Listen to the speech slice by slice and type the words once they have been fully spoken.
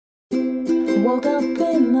woke up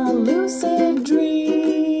in a lucid dream.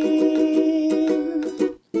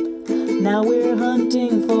 Now we're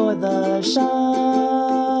hunting for the shards.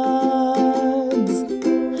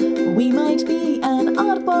 We might be an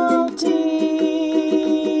oddball team,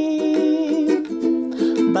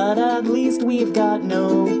 but at least we've got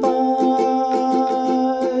no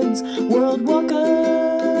bards. World Walkers.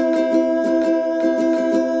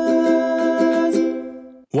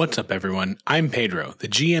 What's up, everyone? I'm Pedro, the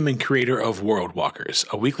GM and creator of World Walkers,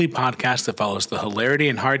 a weekly podcast that follows the hilarity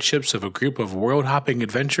and hardships of a group of world-hopping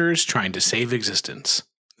adventurers trying to save existence.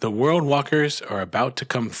 The World Walkers are about to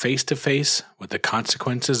come face to face with the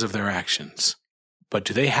consequences of their actions. But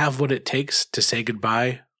do they have what it takes to say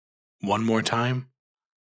goodbye one more time?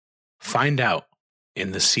 Find out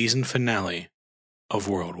in the season finale of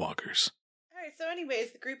World Walkers. So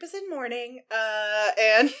anyways, the group is in mourning,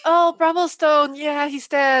 and... Oh, Brummelstone, yeah, he's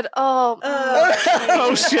dead. Oh,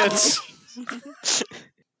 Oh, shit.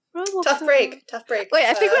 Tough break. Wait,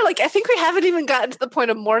 I think we haven't even gotten to the point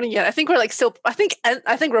of mourning yet. I think we're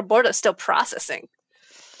I think Roberta's still processing.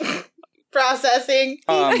 Processing.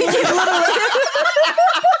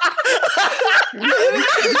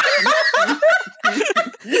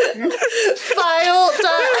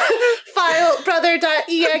 File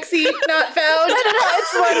brother.exe not found. No,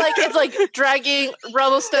 it's like dragging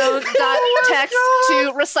Brummelstone.txt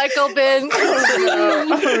to recycle bin.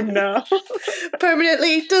 Oh no.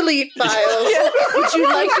 Permanently delete files. Yeah. Would you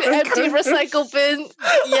like to empty recycle bin?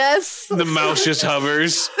 Yes. The mouse just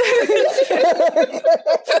hovers.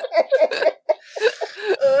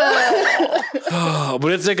 Oh,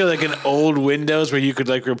 but it's like an old Windows where you could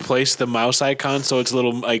like replace the mouse icon so it's a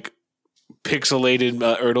little like pixelated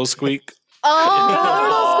Erdl squeak.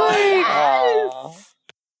 Oh,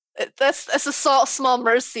 that's a small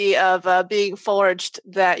mercy of being forged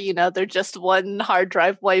that they're just one hard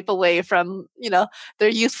drive wipe away from their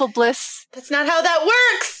youthful bliss. That's not how that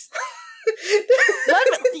works.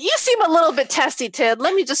 You seem a little bit testy, Tid.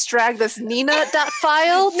 Let me just drag this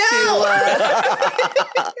Nina.file. No!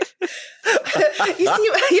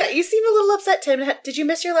 You seem a little upset, Tim. Did you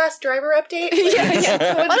miss your last driver update?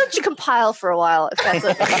 Yeah. Why don't you compile for a while, if that's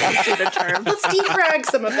a considered term? Let's defrag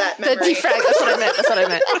some of that memory. The defrag, that's what I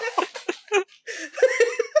meant.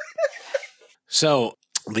 So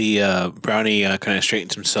the brownie kind of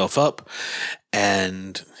straightens himself up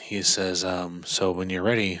and he says, so when you're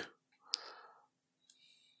ready...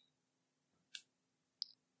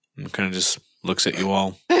 And kind of just looks at you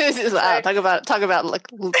all. Talk about like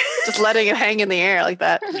just letting it hang in the air like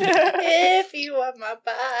that. If you want my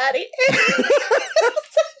body.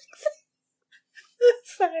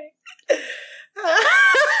 Sorry.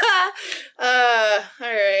 All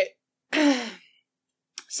right.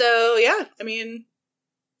 So yeah, I mean,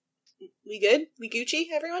 we good? We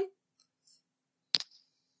Gucci, everyone?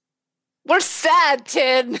 We're sad,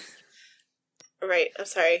 Tin. All right. I'm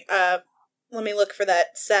sorry. Let me look for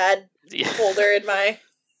that sad folder in my...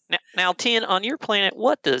 Now, Tin, on your planet,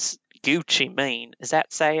 what does Gucci mean? Is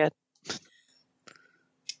that sad?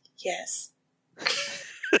 Yes.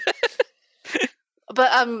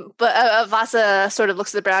 But Vasa sort of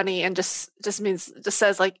looks at the brownie and just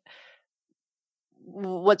says like,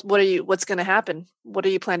 what's going to happen? What do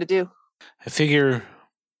you plan to do? I figure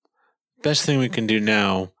best thing we can do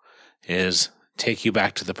now is take you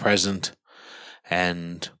back to the present,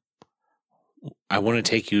 and I want to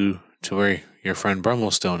take you to where your friend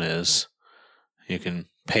Brummelstone is. You can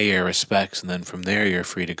pay your respects, and then from there you're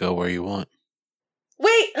free to go where you want.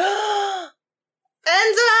 Wait! Enzo!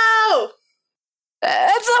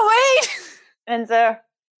 Enzo, wait! Enzo.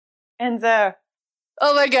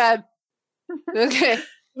 Oh my god. Okay.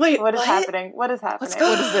 Wait, what is happening? What is what is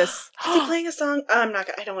this? Is he playing a song? I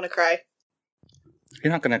don't want to cry.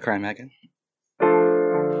 You're not going to cry, Megan.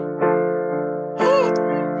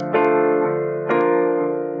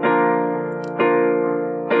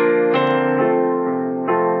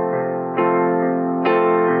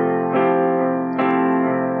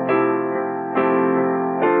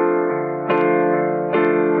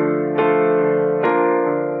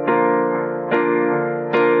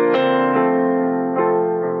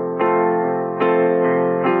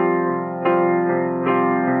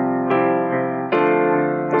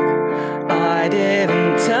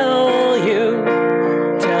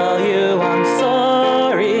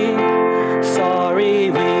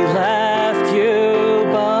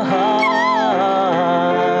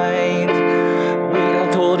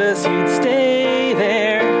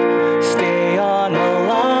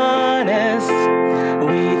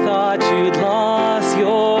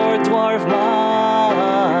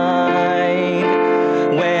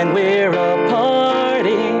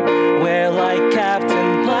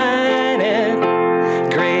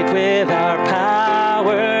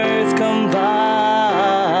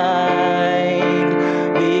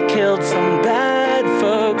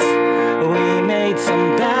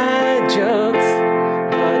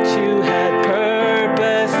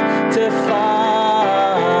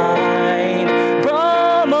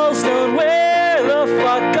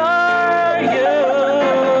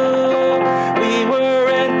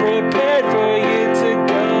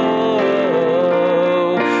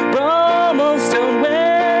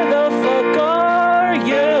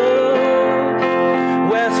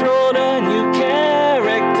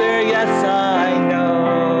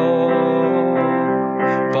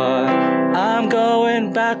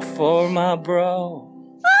 going back for my bro.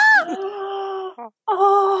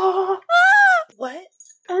 Oh, What?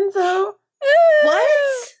 Enzo. What?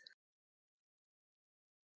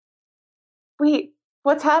 Wait,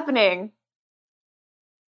 what's happening?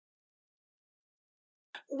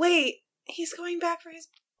 Wait, he's going back for his.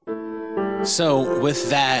 So with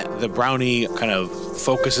that, the brownie kind of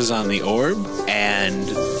focuses on the orb, and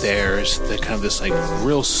there's the kind of this like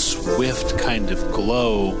real swift kind of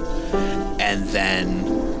glow, and then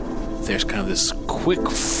there's kind of this quick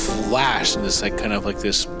flash and this like kind of like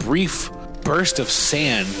this brief burst of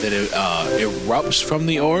sand that erupts from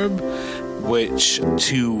the orb, which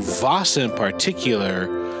to Vasa in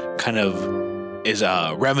particular kind of is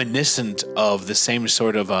reminiscent of the same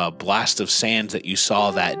sort of blast of sand that you saw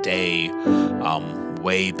that day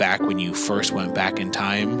way back when you first went back in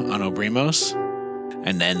time on Obrimos.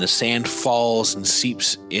 And then the sand falls and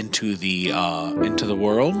seeps into the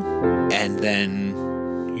world, and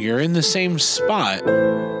then you're in the same spot.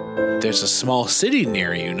 There's a small city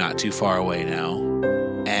near you, not too far away now,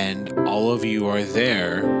 and all of you are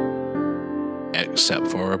there except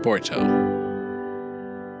for Roborto.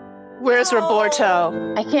 Where's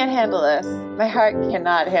Roborto? I can't handle this. My heart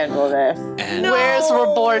cannot handle this. And Where's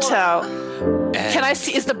Roborto? Can I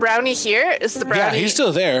see? Is the brownie here? Is the brownie? Yeah, he's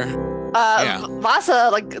still there. Yeah. Vasa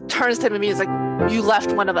like turns to him and he's like, "You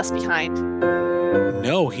left one of us behind."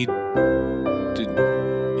 No, he didn't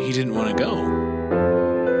want to go.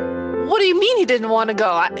 What do you mean he didn't want to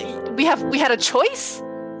go? We had a choice.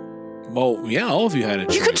 Well, yeah, all of you had a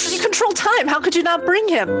choice. You control time. How could you not bring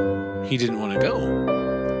him? He didn't want to go.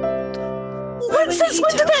 When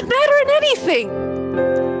did that matter in anything?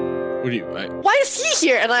 What do you? Why is he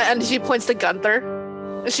here? And she points to Gunther.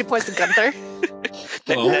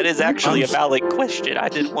 That is actually a valid question. I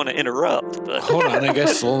didn't want to interrupt, but Hold on, I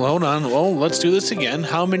guess. Well, hold on. Well, let's do this again.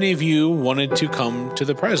 How many of you wanted to come to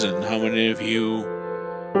the present? How many of you?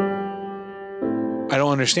 I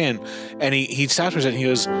don't understand. And he stops for a second. He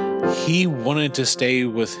goes, he wanted to stay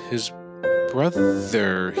with his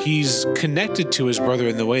brother. He's connected to his brother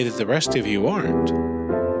in the way that the rest of you aren't.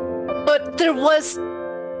 But there was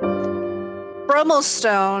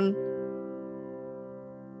Brummelstone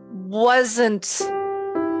was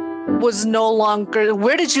no longer.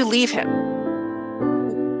 Where did you leave him?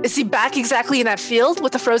 Is he back exactly in that field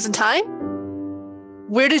with the frozen time?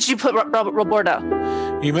 Where did you put Roborto?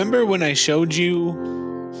 You remember when I showed you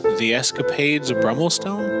the escapades of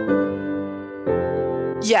Brummelstone?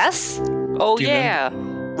 Yes. oh Do you yeah,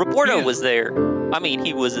 Roborto Yeah. was there. I mean,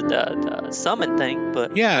 he was at the summon thing,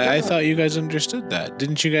 but Yeah, I thought you guys understood that.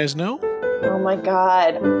 Didn't you guys know? Oh my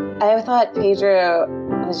god. I thought Pedro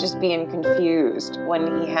was just being confused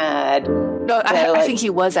when he had... No, I like- think he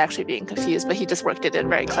was actually being confused, but he just worked it in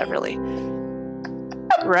very cleverly.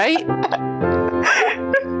 Right?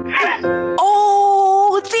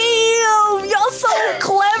 Oh, damn! Y'all so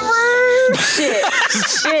clever! Shit.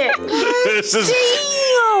 This is,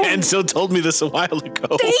 Damn! Enzo told me this a while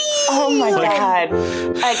ago. Oh my god.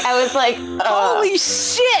 I was like, Holy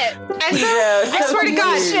shit! Enzo, I so swear to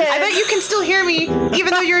God, confused. I bet you can still hear me,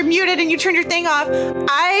 even though you're muted and you turned your thing off.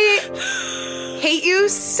 I hate you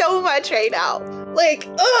so much right now. Like,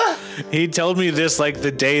 ugh. He told me this like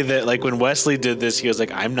the day that, like when Wesley did this, he was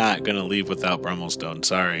like, I'm not going to leave without Brummelstone.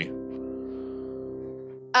 Sorry.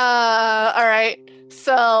 All right.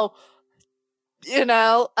 So,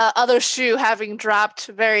 other shoe having dropped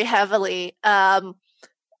very heavily.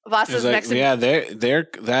 Vasa's He's like, next. yeah, they're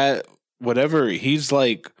that, whatever. He's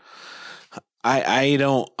like, I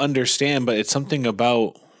don't understand, but it's something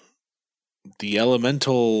about the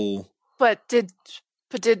elemental.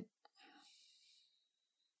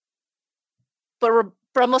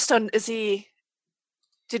 Brummelstone,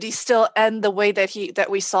 did he still end the way that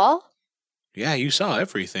we saw? Yeah, you saw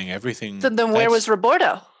everything. Then where was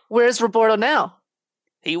Roborto? Where's Roborto now?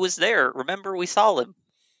 he was there. Remember, we saw him.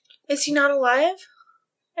 Is he not alive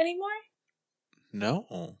anymore?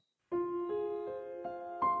 No.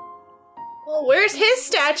 Well, where's his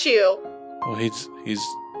statue? Well, he's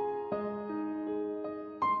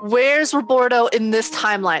Where's Roborto in this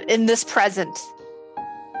timeline, in this present?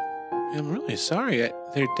 I'm really sorry.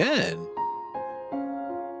 They're dead.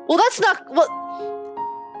 Well, that's not. Well,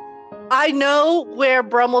 I know where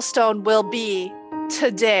Brummelstone will be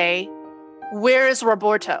today. Where is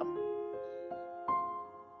Roborto?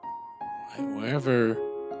 Wherever.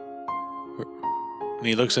 And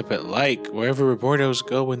he looks up at Lyke. Wherever Robortos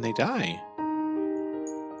go when they die.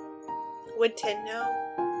 Would Tin know?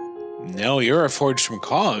 No, you're a forged from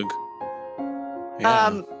Cog.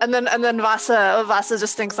 Yeah. And then Vasa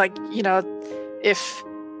just thinks like, if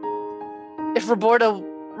Roborto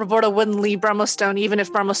Roberta wouldn't leave Brummelstone even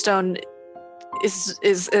if Brummelstone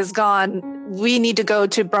is gone. We need to go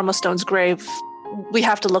to Brummelstone's grave. We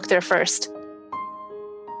have to look there first.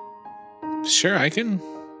 Sure, I can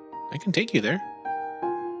take you there.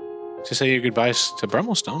 To say your goodbyes to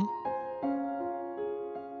Brummelstone.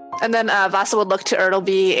 And then Vasa would look to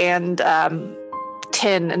Ertleby and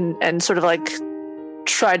Tin and sort of like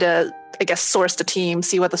try to, I guess, source the team,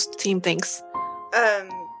 see what the team thinks.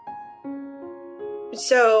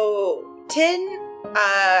 So Tin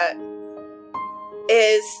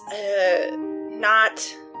is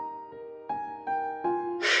not.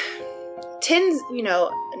 Tin's,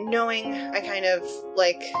 knowing I kind of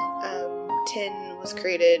like Tin was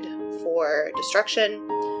created for destruction,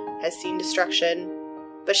 has seen destruction,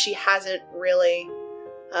 but she hasn't really.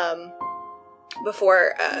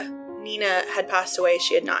 Before Nina had passed away,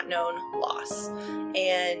 she had not known loss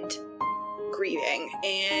and grieving,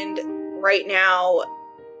 and right now,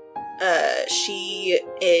 she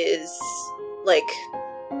is like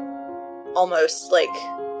almost like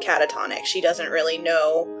catatonic. She doesn't really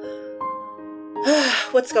know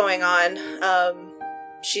what's going on.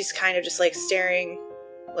 She's kind of just like staring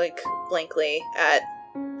like blankly at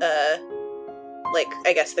like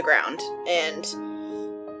I guess the ground and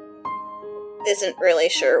isn't really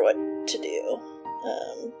sure what to do.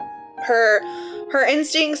 Her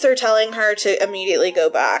instincts are telling her to immediately go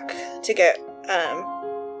back to get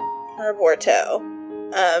Roberto,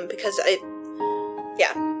 because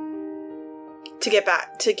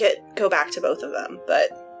go back to both of them,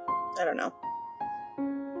 but I don't know.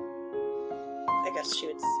 I guess she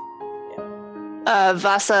would. Yeah.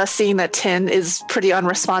 Vasa, seeing that Tin is pretty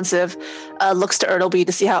unresponsive, looks to Ertleby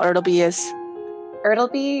to see how Ertleby is.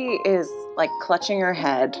 Ertleby is like clutching her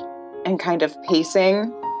head and kind of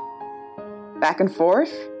pacing back and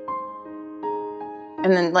forth.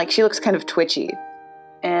 And then like she looks kind of twitchy.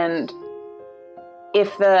 And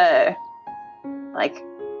if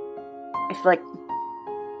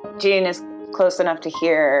Jean is close enough to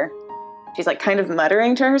hear, she's like kind of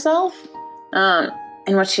muttering to herself. And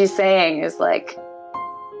what she's saying is like,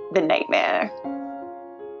 the nightmare.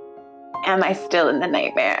 Am I still in the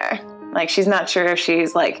nightmare? Like, she's not sure if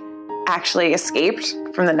she's like actually escaped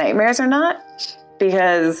from the nightmares or not,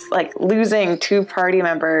 because like losing 2 party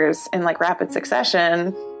members in like rapid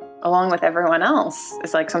succession along with everyone else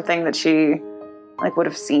is like something that she like would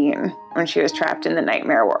have seen when she was trapped in the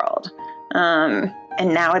nightmare world.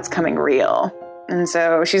 And now it's coming real. And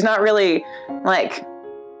so she's not really like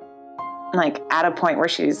at a point where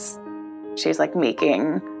she's like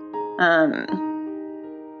making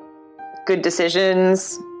good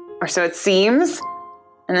decisions, or so it seems.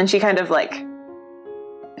 And then she kind of like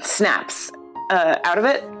snaps out of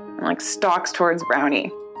it and like stalks towards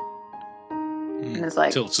Brownie. And is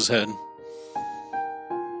like, tilts his head.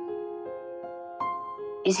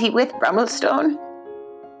 Is he with Brummelstone?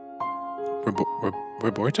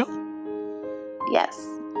 Roberto? Yes.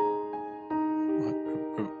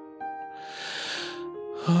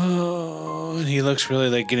 Oh, and he looks really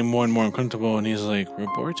like getting more and more uncomfortable, and he's like,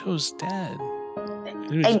 Roberto's dead.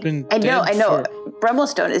 I know.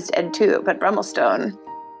 Brummelstone is dead too, but Brummelstone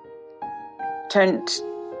turned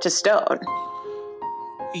to stone.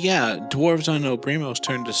 Yeah, dwarves on Obrimos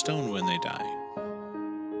turn to stone when they die.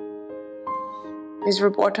 Is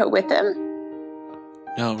Roberto with him?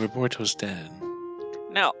 No, Roberto's dead.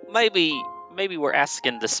 Now, maybe we're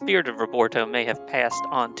asking the spirit of Roberto may have passed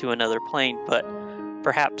on to another plane, but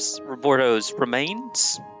perhaps Roberto's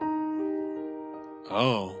remains?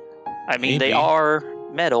 Oh. I mean, maybe. They are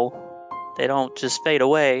metal. They don't just fade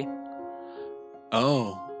away.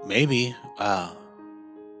 Oh, maybe.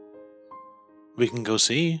 We can go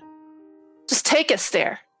see. Just take us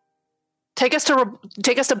there. Take us to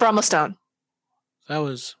Brummelstone.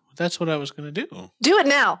 That's what I was going to do. Do it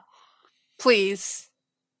now, please.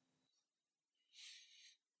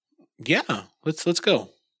 Yeah, let's go.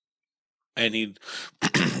 And he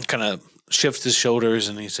kind of shifts his shoulders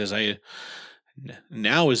and he says,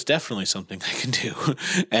 now is definitely something I can do.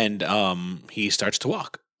 And he starts to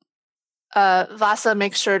walk. Vasa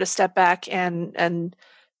makes sure to step back and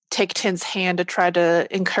take Tin's hand to try to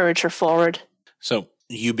encourage her forward. So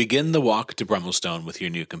you begin the walk to Brummelstone with your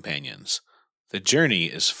new companions. The journey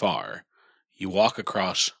is far. You walk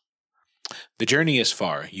across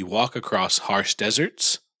harsh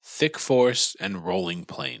deserts, thick forests, and rolling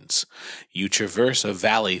plains. You traverse a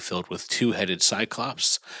valley filled with 2-headed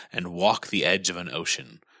cyclops and walk the edge of an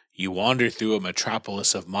ocean. You wander through a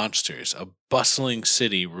metropolis of monsters, a bustling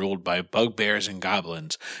city ruled by bugbears and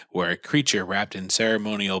goblins, where a creature wrapped in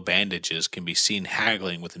ceremonial bandages can be seen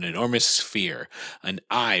haggling with an enormous sphere, an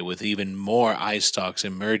eye with even more eye stalks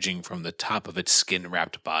emerging from the top of its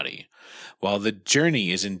skin-wrapped body. While the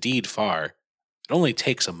journey is indeed far, it only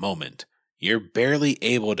takes a moment. You're barely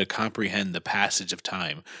able to comprehend the passage of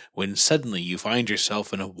time when suddenly you find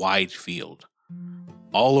yourself in a wide field.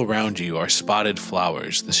 All around you are spotted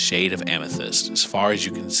flowers, the shade of amethyst, as far as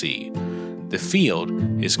you can see. The field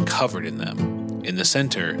is covered in them. In the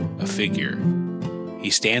center, a figure. He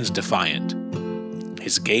stands defiant.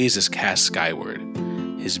 His gaze is cast skyward.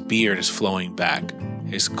 His beard is flowing back,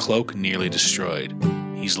 his cloak nearly destroyed.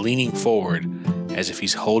 He's leaning forward as if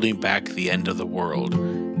he's holding back the end of the world.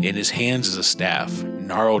 In his hands is a staff,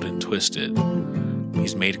 gnarled and twisted.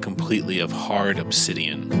 He's made completely of hard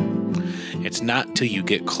obsidian. It's not till you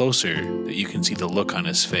get closer that you can see the look on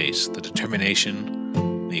his face, the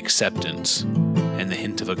determination, the acceptance, and the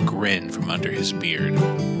hint of a grin from under his beard.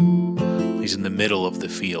 He's in the middle of the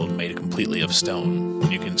field, made completely of stone.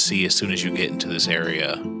 You can see as soon as you get into this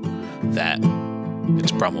area that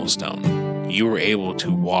it's Brummelstone. You were able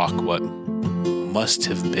to walk what must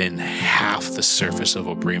have been half the surface of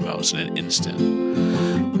Obrimos in an instant.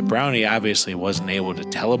 The brownie obviously wasn't able to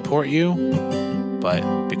teleport you,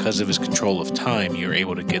 but because of his control of time, you're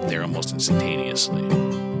able to get there almost instantaneously.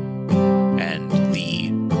 And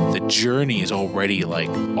the journey is already like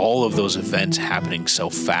all of those events happening so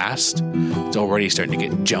fast, it's already starting to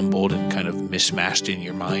get jumbled and kind of mishmashed in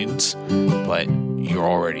your minds, but you're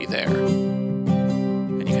already there.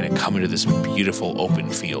 And you're going to come into this beautiful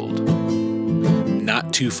open field.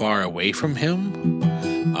 Not too far away from him,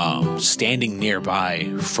 standing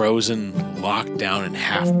nearby, frozen, locked down, and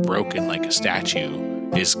half broken like a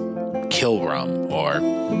statue, is Kilrum, or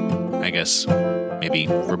I guess maybe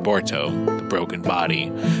Roborto, the broken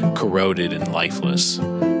body, corroded and lifeless.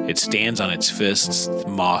 It stands on its fists,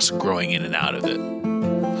 moss growing in and out of it.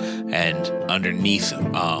 And underneath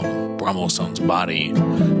Brummelstone's body,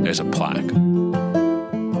 there's a plaque.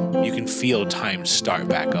 You can feel time start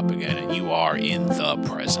back up again, and you are in the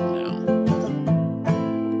present now.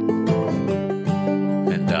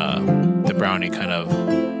 And the brownie kind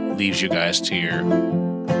of leaves you guys to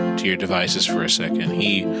your devices for a second.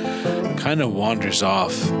 He kind of wanders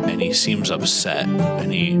off, and he seems upset,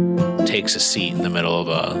 and he takes a seat in the middle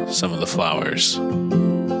of some of the flowers.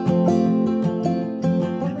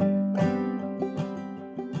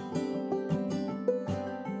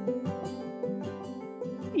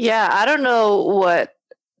 Yeah, I don't know what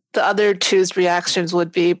the other two's reactions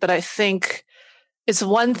would be, but I think it's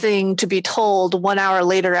one thing to be told 1 hour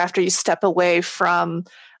later after you step away from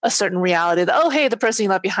a certain reality that, oh, hey, the person you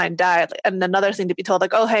left behind died. And another thing to be told,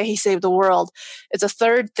 like, oh, hey, he saved the world. It's a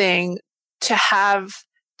third thing to have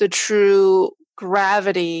the true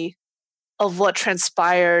gravity of what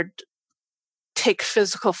transpired take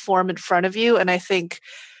physical form in front of you. And I think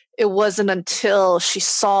it wasn't until she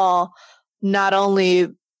saw not only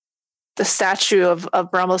the statue of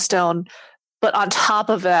Brummelstone, but on top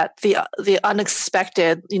of that, the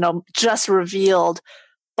unexpected, just revealed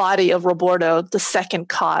body of Roborto, the second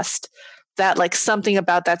cost, that like something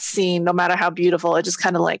about that scene, no matter how beautiful, it just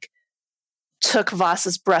kind of like took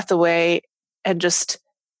Voss's breath away and just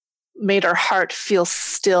made her heart feel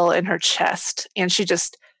still in her chest. And she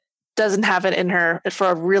just doesn't have it in her for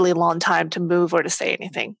a really long time to move or to say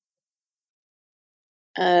anything.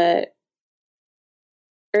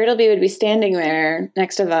 Ertleby would be standing there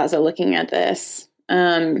next to Vaza looking at this.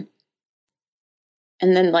 And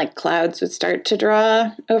then like clouds would start to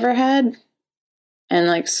draw overhead. And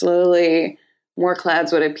like slowly more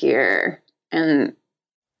clouds would appear and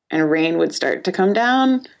rain would start to come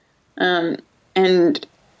down. And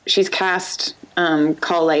she's cast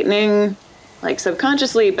Call Lightning like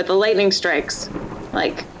subconsciously, but the lightning strikes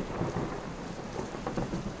like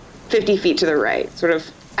 50 feet to the right, sort of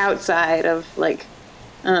outside of like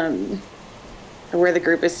where the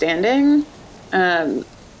group is standing. But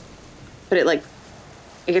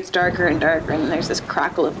it gets darker and darker, and there's this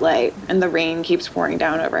crackle of light, and the rain keeps pouring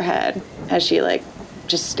down overhead as she like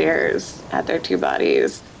just stares at their two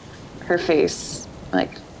bodies, her face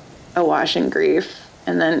like awash in grief.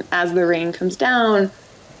 And then as the rain comes down,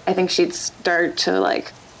 I think she'd start to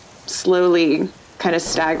like slowly kind of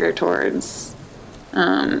stagger towards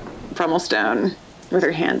Brummelstone with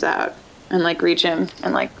her hands out and like reach him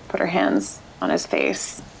and like put her hands on his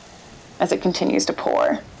face as it continues to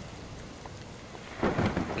pour.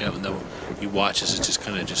 Yeah, and you watch as it just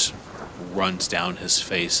kind of just runs down his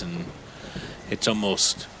face, and it's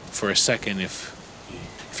almost for a second, if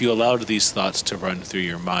if you allowed these thoughts to run through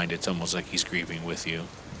your mind, it's almost like he's grieving with you.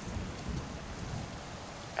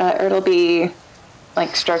 Ertleby,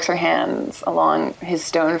 like, strokes her hands along his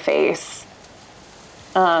stone face,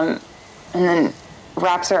 and then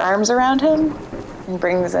wraps her arms around him and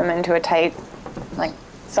brings him into a tight, like,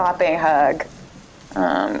 sopping hug,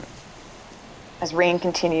 as rain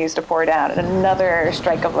continues to pour down, and another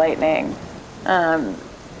strike of lightning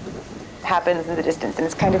happens in the distance, and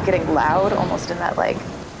it's kind of getting loud, almost in that, like,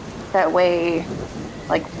 that way,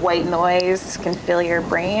 like, white noise can fill your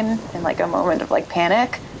brain in, like, a moment of, like,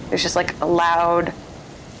 panic. There's just, like, a loud,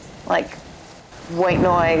 like, white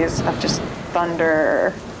noise of just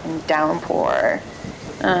thunder and downpour.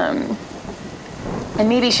 And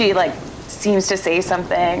maybe she, like, seems to say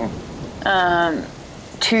something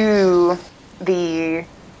to the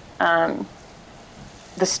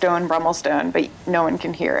stone Brummelstone, but no one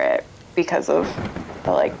can hear it because of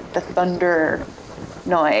the thunder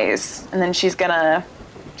noise. And then she's gonna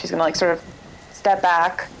like sort of step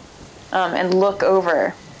back and look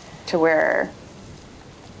over to where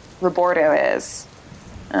Roborto is,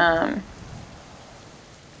 and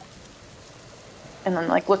then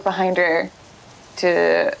like look behind her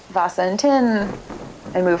to Vasa and Tin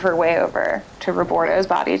and move her way over to Roborto's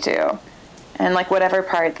body too. And like whatever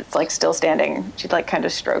part that's like still standing, she'd like kind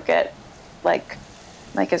of stroke it, like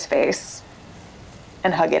his face,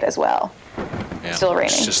 and hug it as well. Yeah, still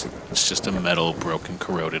raining. It's just a metal, broken,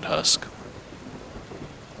 corroded husk.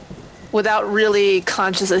 Without really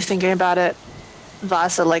consciously thinking about it,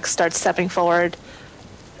 Vasa like starts stepping forward.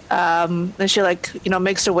 Then she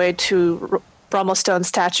makes her way to Brummelstone's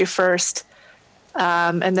statue first.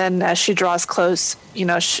 And then as she draws close,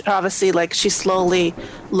 she, obviously, like, she slowly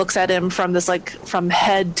looks at him from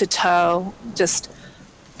head to toe, just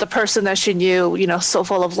the person that she knew, so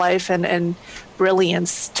full of life and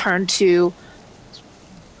brilliance, turned to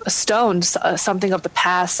a stone, something of the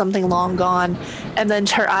past, something long gone. And then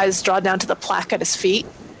her eyes draw down to the plaque at his feet.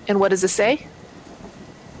 And what does it say?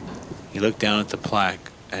 You look down at the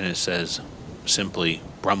plaque, and it says simply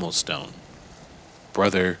Brummelstone,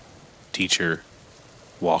 brother, teacher,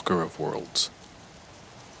 walker of worlds.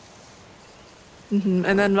 Mm-hmm.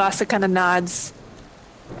 And then Vasa kind of nods,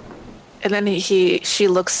 and then she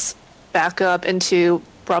looks back up into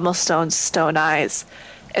Brummelstone's stone eyes,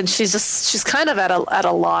 and she's kind of at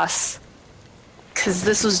a loss, because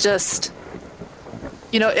this was just,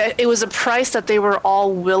 it was a price that they were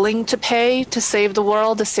all willing to pay to save the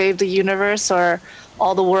world, to save the universe, or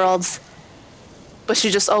all the worlds, but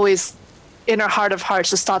she just always, in her heart of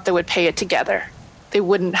hearts, just thought they would pay it together. They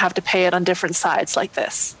wouldn't have to pay it on different sides like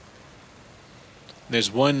this. There's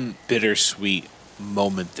one bittersweet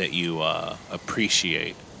moment that you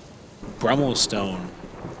appreciate. Brummelstone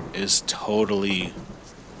is totally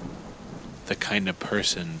the kind of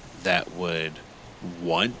person that would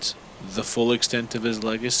want the full extent of his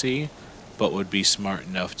legacy, but would be smart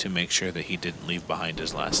enough to make sure that he didn't leave behind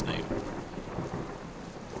his last name.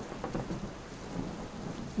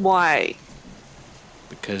 Why?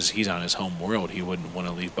 Because he's on his home world, he wouldn't want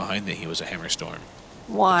to leave behind that he was a Hammerstorm.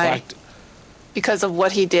 Why? Because of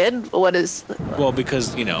what he did? What is... Well,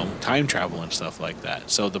 because, time travel and stuff like that.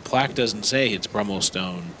 So the plaque doesn't say it's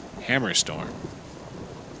Brummelstone Hammerstorm.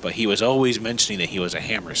 But he was always mentioning that he was a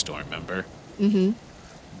Hammerstorm, remember? Mm-hmm.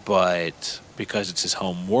 But because it's his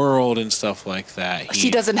home world and stuff like that...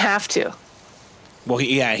 He doesn't have to. Well,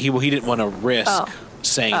 he didn't want to risk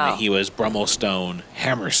saying that he was Brummelstone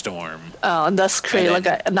Hammerstorm. Oh, and thus create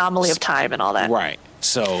an anomaly of time and all that. Right.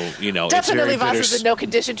 So, definitely Vasa's in no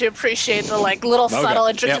condition to appreciate the little subtle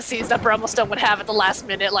intricacies that Brummelstone would have at the last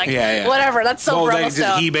minute. Whatever. That's so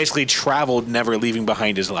Brummelstone. He basically traveled, never leaving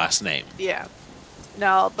behind his last name. Yeah.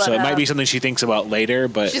 No, but so it might be something she thinks about later,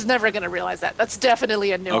 but she's never going to realize that. That's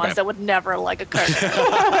definitely a nuance that would never occur.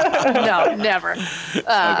 No, never.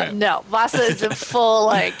 No, Vasa is in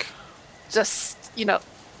full just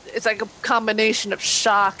it's like a combination of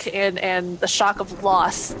shock and the shock of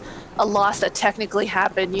loss. A loss that technically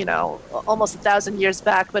happened, almost 1,000 years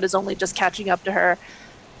back, but is only just catching up to her.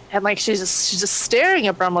 And she's just staring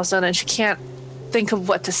at Brummelstone, and she can't think of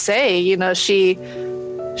what to say. She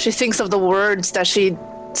thinks of the words that she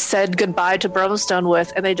said goodbye to Brummelstone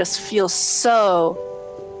with, and they just feel so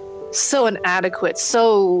inadequate,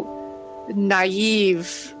 so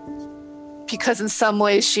naive. Because in some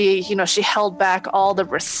ways she held back all the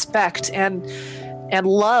respect and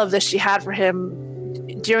love that she had for him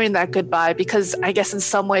during that goodbye, because I guess in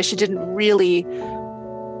some way she didn't really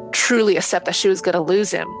truly accept that she was going to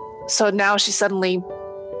lose him. So now she suddenly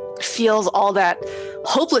feels all that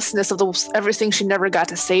hopelessness of everything she never got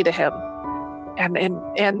to say to him,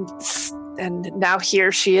 and and now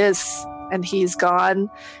here she is, and he's gone.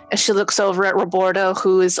 And she looks over at Roborto,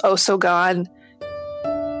 who is also gone.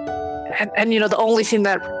 And the only thing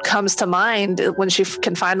that comes to mind when she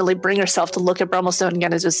can finally bring herself to look at Brummelstone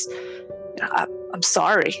again is just, I'm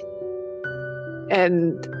sorry.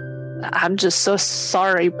 And I'm just so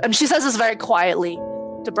sorry. And she says this very quietly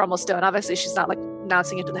to Brummelstone. Obviously, she's not like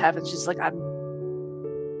announcing it to the heavens. She's like, I'm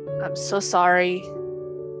so sorry.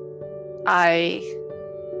 I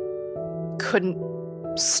couldn't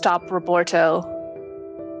stop Roborto.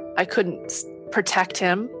 I couldn't protect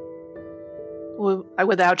him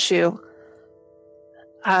without you.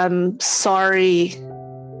 I'm sorry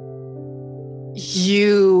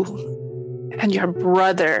you and your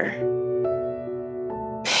brother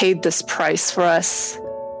paid this price for us.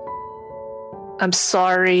 I'm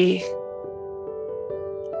sorry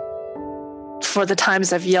for the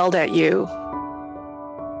times I've yelled at you.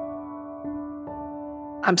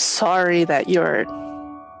 I'm sorry that you're...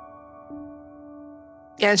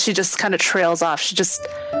 And she just kind of trails off.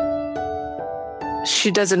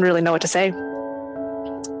 She doesn't really know what to say.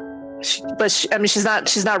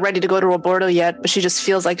 She's not ready to go to Roborto yet, but she just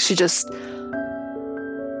feels like she just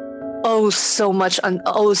owes so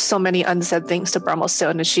many unsaid things to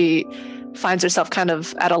Brummelstone, and she finds herself kind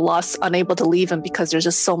of at a loss, unable to leave him because there's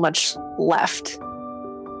just so much left.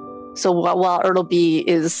 So while Ertleby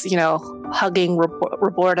is, hugging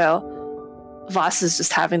Roborto, Voss is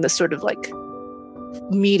just having this sort of like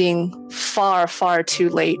meeting far, far too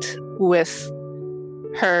late with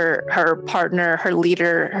her partner, her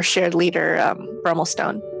leader, her shared leader,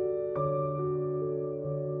 Brummelstone.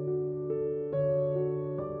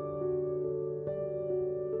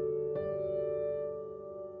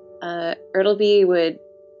 Ertleby would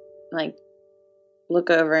look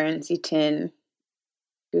over and see Tin,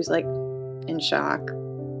 who's in shock,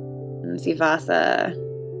 and see Vasa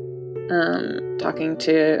talking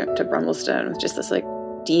to Brummelstone with just this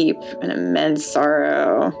deep and immense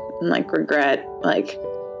sorrow and regret.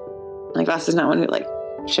 Vasa's not one who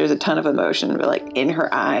shows a ton of emotion, but in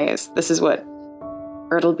her eyes, this is what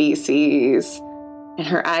Ertleby sees, and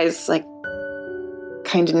her eyes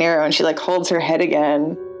kind of narrow, and she holds her head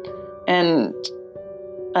again, and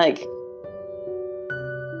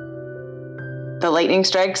the lightning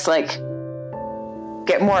strikes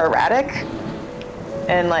get more erratic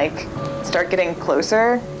and start getting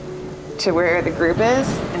closer to where the group is,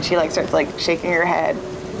 and she starts shaking her head,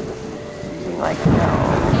 being no.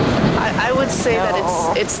 I would say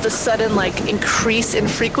that it's the sudden increase in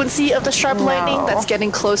frequency of the sharp lightning that's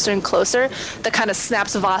getting closer and closer that kind of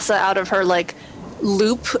snaps Vasa out of her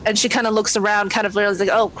loop, and she kind of looks around, kind of realizes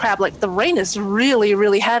oh crap, the rain is really,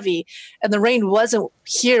 really heavy, and the rain wasn't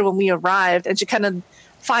here when we arrived, and she kind of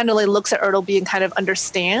finally looks at Ertleby and kind of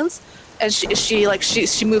understands, and she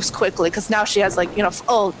moves quickly because now she has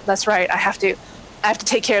oh that's right, I have to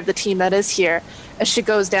take care of the team that is here. And she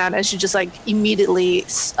goes down and she just immediately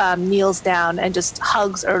kneels down and just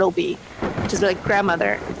hugs Ertleby, just be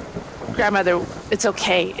grandmother, it's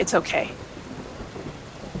okay.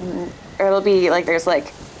 Ertleby, there's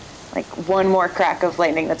one more crack of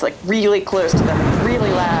lightning that's really close to them,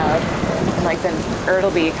 really loud, and then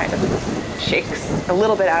Ertleby kind of shakes a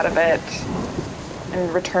little bit out of it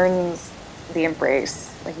and returns the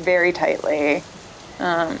embrace very tightly,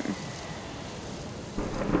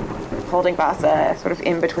 holding Vasa sort of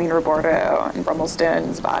in between Roborto and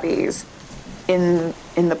Brummelstone's bodies in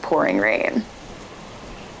the pouring rain.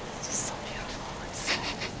 It's just so beautiful.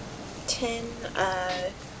 Tin,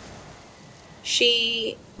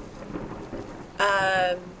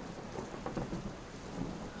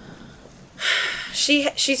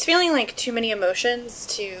 she's feeling too many emotions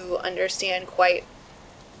to understand quite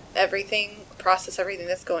everything, process everything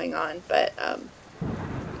that's going on, but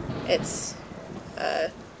it's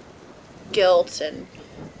guilt and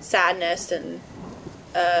sadness and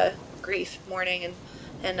grief, mourning,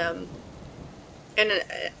 and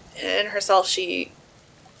in herself she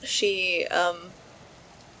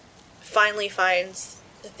finally finds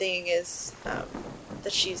the thing is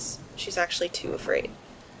that she's actually too afraid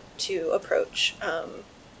to approach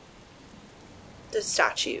the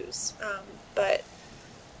statues, but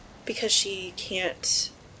because she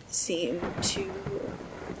can't seem to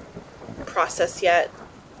process yet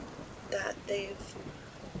that they've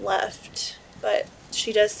left, but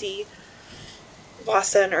she does see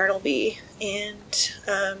Vasa and Ertleby and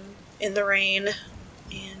in the rain,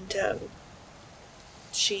 and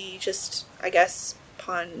she just, I guess,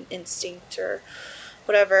 upon instinct or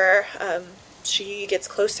whatever, she gets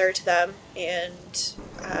closer to them and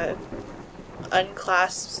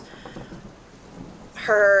unclasps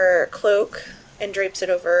her cloak and drapes it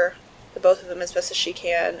over the both of them as best as she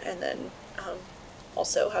can, and then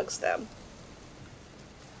also hugs them.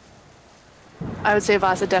 I would say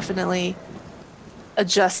Vasa definitely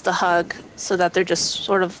adjusts the hug so that they're just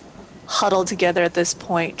sort of huddled together at this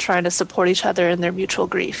point, trying to support each other in their mutual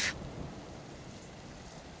grief.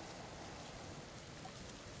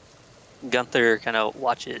 Gunther kind of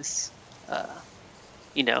watches,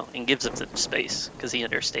 and gives them some space because he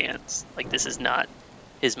understands, like, this is not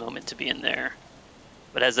his moment to be in there.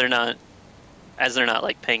 But as they're not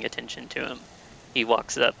like paying attention to him, he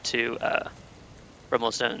walks up to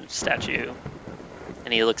Rummelstone's statue,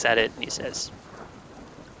 and he looks at it and he says,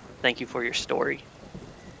 "Thank you for your story.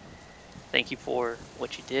 Thank you for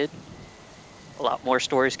what you did. A lot more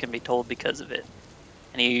stories can be told because of it."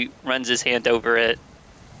 And he runs his hand over it,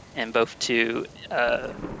 and both to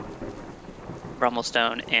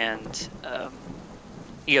Rummelstone and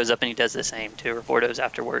he goes up and he does the same to Robortos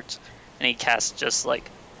afterwards. And he casts just like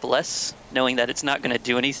bless, knowing that it's not going to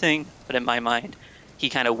do anything, but in my mind, he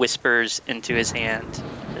kind of whispers into his hand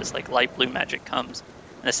as like light blue magic comes,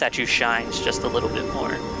 and the statue shines just a little bit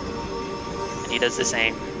more. And he does the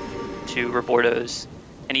same to Robortos,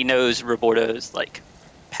 and he knows Robortos like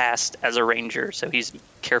passed as a ranger, so he's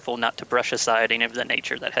careful not to brush aside any of the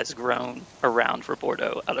nature that has grown around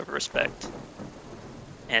Roborto out of respect.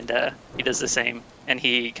 And he does the same, and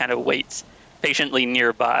he kind of waits patiently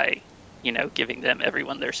nearby, giving them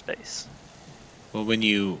everyone their space. Well, when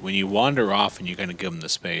you wander off and you kind of give them the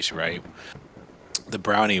space, right? The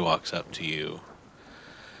brownie walks up to you,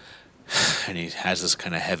 and he has this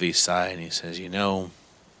kind of heavy sigh, and he says,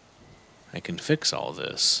 I can fix all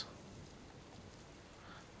this.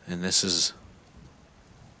 And this is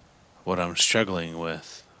what I'm struggling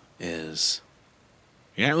with is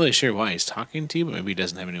you're not really sure why he's talking to you, but maybe he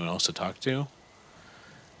doesn't have anyone else to talk to.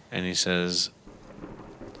 And he says,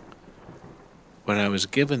 when I was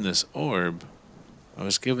given this orb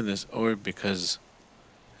because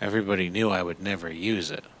everybody knew I would never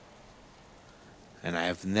use it. And I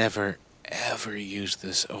have never, ever used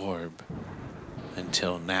this orb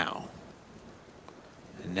until now.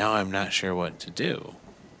 And now I'm not sure what to do.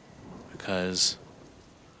 Because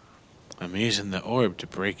I'm using the orb to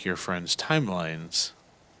break your friends' timelines.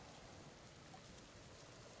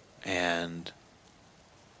 And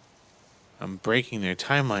I'm breaking their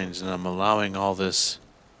timelines and I'm allowing all this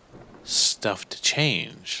stuff to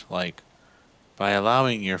change. Like, by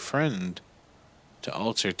allowing your friend to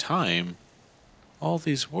alter time, all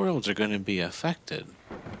these worlds are going to be affected.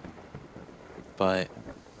 But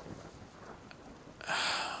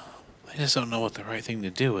I just don't know what the right thing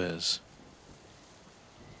to do is.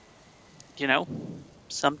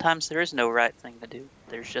 Sometimes there is no right thing to do.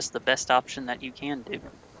 There's just the best option that you can do.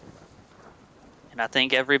 And I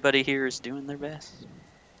think everybody here is doing their best.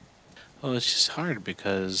 Well, it's just hard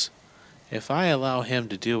because if I allow him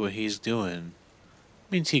to do what he's doing,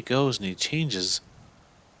 it means he goes and he changes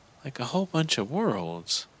like a whole bunch of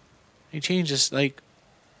worlds. He changes, like,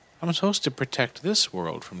 I'm supposed to protect this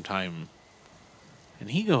world from time. And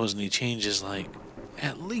he goes and he changes like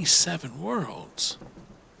at least 7 worlds.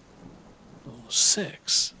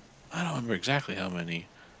 6. I don't remember exactly how many.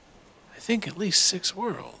 I think at least 6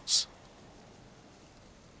 worlds.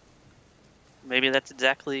 Maybe that's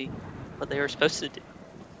exactly what they were supposed to do.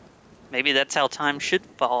 Maybe that's how time should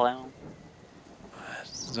fall out.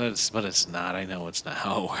 But it's not. I know it's not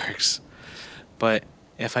how it works. But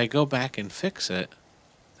if I go back and fix it,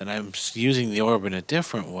 then I'm using the orb in a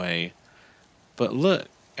different way. But look,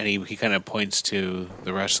 and he kind of points to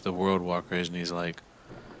the rest of the World Walkers, and he's like,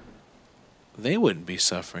 they wouldn't be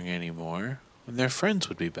suffering anymore, and their friends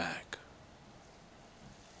would be back.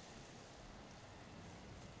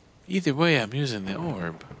 Either way, I'm using the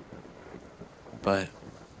orb. But,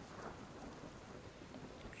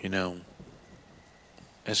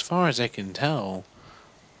 as far as I can tell,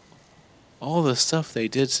 all the stuff they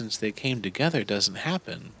did since they came together doesn't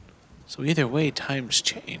happen. So either way, time's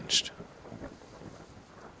changed.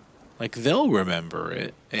 Like, they'll remember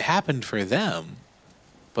it. It happened for them,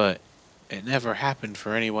 but it never happened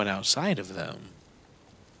for anyone outside of them.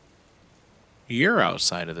 You're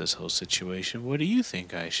outside of this whole situation. What do you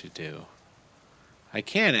think I should do? I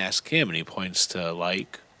can't ask him, and he points to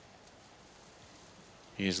Like.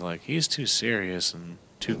 He's like, he's too serious and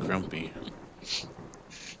too grumpy.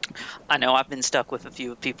 I know, I've been stuck with a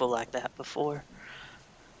few people like that before.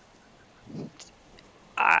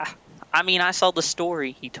 I saw the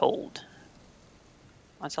story he told.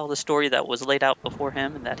 I saw the story that was laid out before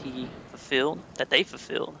him and that they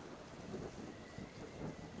fulfilled.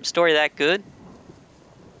 A story that good?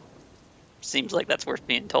 Seems like that's worth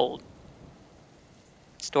being told.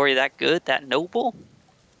 Story that good, that noble?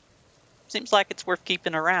 seems like it's worth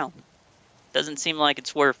keeping around. Doesn't seem like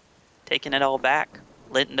it's worth taking it all back,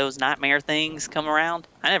 letting those nightmare things come around.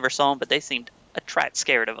 I never saw them, but they seemed a trat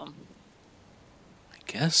scared of them. I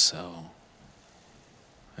guess so.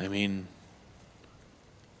 I mean,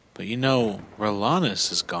 but you know,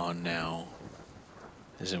 Rolanus is gone now.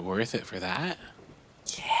 Is it worth it for that?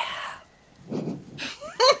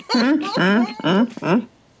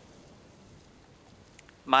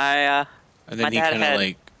 My And then My he dad kind of had-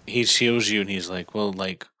 like, he shields you and he's like, well,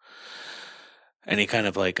 like, and he kind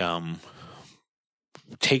of like,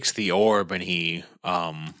 takes the orb and he,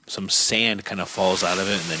 some sand kind of falls out of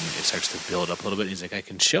it and then it starts to build up a little bit. He's like, I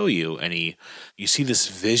can show you. And you see this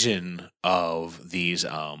vision of these,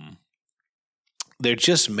 they're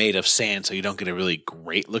just made of sand, so you don't get a really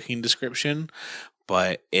great looking description,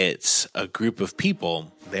 but it's a group of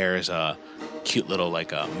people. There's a cute little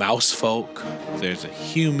like a mouse folk. There's a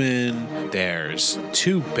human. There's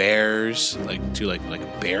two bears, like two like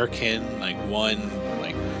bearkin, like one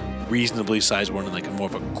like reasonably sized one and like more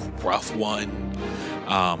of a gruff one.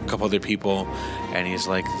 A couple other people, and he's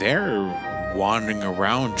like they're wandering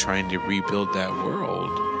around trying to rebuild that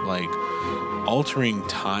world, like altering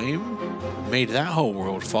time made that whole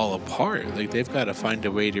world fall apart. Like they've got to find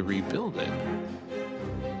a way to rebuild it.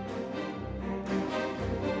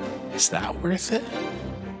 Is that worth it?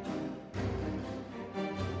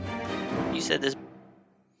 You said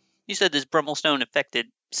this Brummelstone affected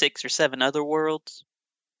 6 or 7 other worlds.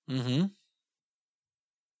 Mm-hmm.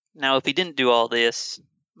 Now, if he didn't do all this,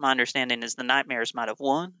 my understanding is the nightmares might have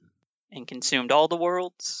won and consumed all the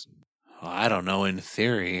worlds. Well, I don't know. In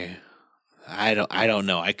theory, I don't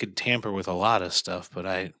know. I could tamper with a lot of stuff, but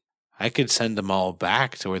I could send them all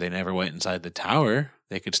back to where they never went inside the tower.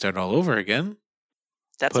 They could start all over again.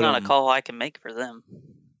 That's Put not 'em- a call I can make for them.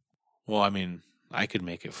 Well, I mean, I could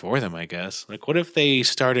make it for them, I guess. Like, what if they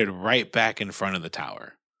started right back in front of the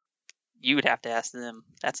tower? You would have to ask them.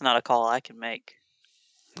 That's not a call I can make.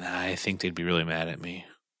 I think they'd be really mad at me.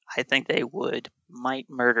 I think they would. Might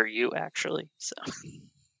murder you, actually. So,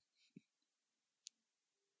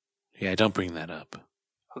 Yeah, don't bring that up.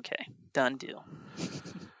 okay. Done deal.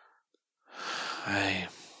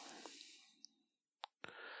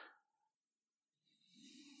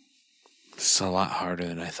 It's a lot harder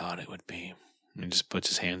than I thought it would be. He just puts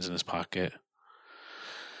his hands in his pocket.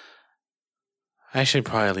 I should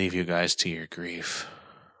probably leave you guys to your grief.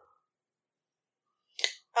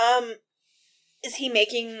 Is he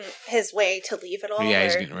making his way to leave at all? Yeah,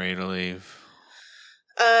 he's or- getting ready to leave.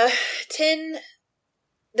 Tin,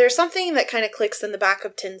 there's something that kind of clicks in the back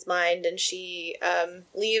of Tin's mind, and she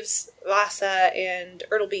leaves Vasa and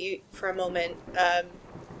Ertleby for a moment,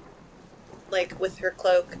 like with her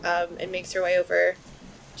cloak, and makes her way over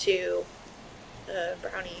to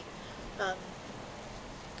Brownie.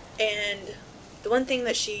 And the one thing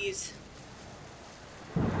that she's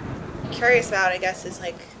curious about, I guess, is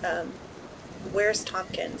like, where's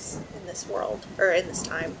Tompkins in this world, or in this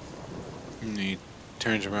time? And he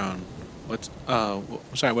turns around.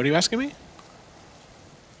 Sorry, what are you asking me?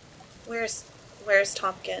 Where's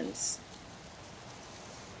Tompkins?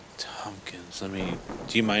 Tompkins,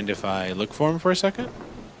 do you mind if I look for him for a second?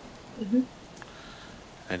 Mm-hmm.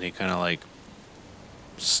 And he kind of like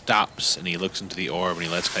stops and he looks into the orb and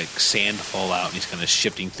he lets like sand fall out and he's kind of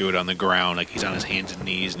shifting through it on the ground, like he's on his hands and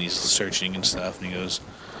knees and he's searching and stuff, and he goes,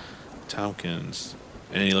 Tompkins.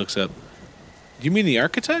 And then he looks up. Do you mean the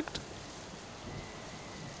architect?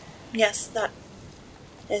 Yes, that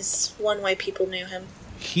is one way people knew him.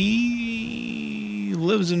 He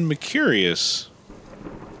lives in Mercurius.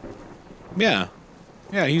 Yeah,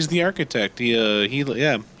 he's the architect. He's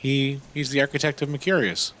the architect of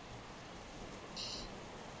Mercurius.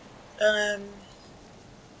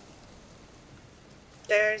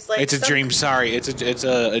 There's like It's a dream. Sorry, it's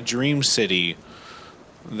a dream city.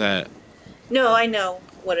 That. No, I know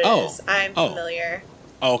what it is. I'm Oh. familiar.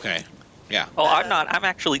 Oh, okay. Yeah. Oh, I'm not. I'm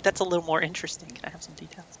actually. That's a little more interesting. Can I have some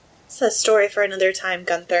details? It's a story for another time,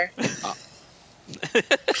 Gunther.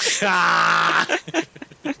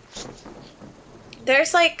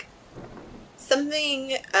 There's like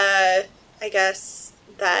something, I guess,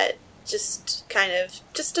 that just kind of,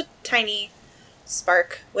 just a tiny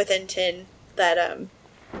spark within Tin that, a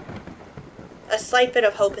slight bit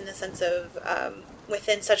of hope in the sense of,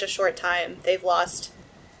 within such a short time, they've lost,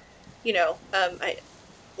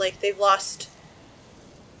 they've lost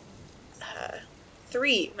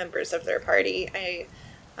 3 members of their party.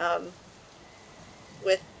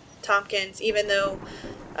 With Tompkins, even though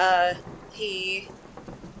he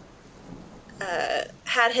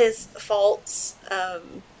had his faults,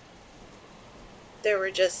 there were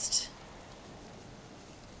just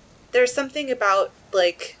there's something about,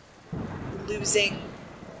 like, losing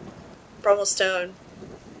Brummelstone,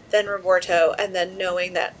 then Roborto, and then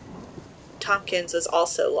knowing that Tompkins was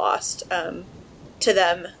also lost, to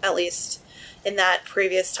them, at least, in that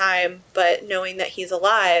previous time, but knowing that he's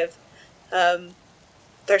alive,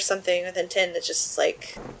 there's something within Tin that just,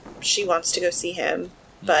 like, she wants to go see him,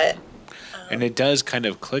 but... and it does kind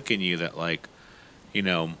of click in you that, like, you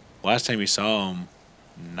know, last time you saw him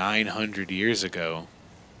 900 years ago,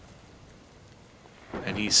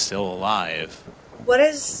 and he's still alive. What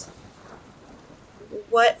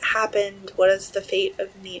happened? What is the fate of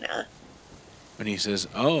Nina? And he says,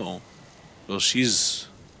 oh, well, she's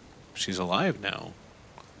alive now.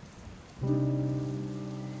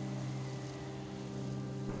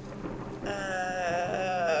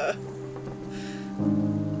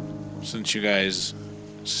 Since you guys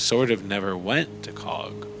sort of never went to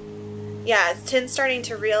Cog. Yeah, Tin's starting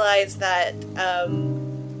to realize that,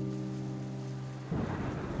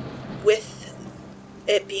 with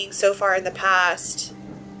it being so far in the past,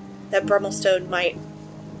 that Brummelstone might,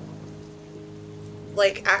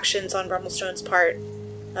 like, actions on Brummelstone's part,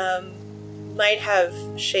 might have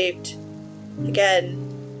shaped,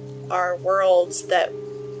 again, our worlds, that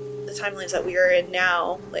the timelines that we are in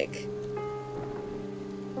now, like,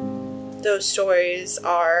 those stories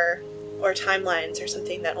are, or timelines are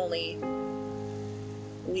something that only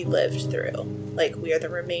we lived through. Like, we are the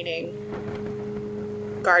remaining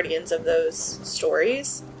guardians of those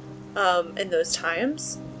stories, in those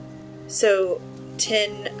times. So,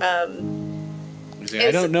 Tin, I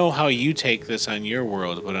don't know how you take this on your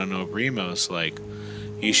world, but on Obrimos, like,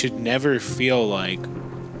 you should never feel like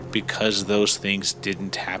because those things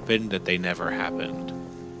didn't happen that they never happened.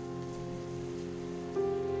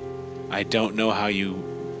 I don't know how you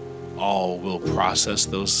all will process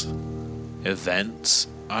those events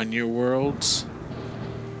on your worlds,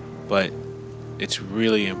 but it's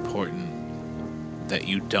really important that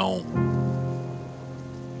you don't.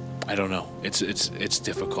 I don't know. It's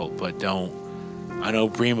difficult, but don't. On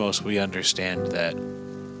Obrimos, we understand that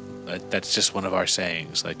that's just one of our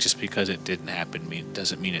sayings. Like, just because it didn't happen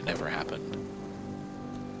doesn't mean it never happened.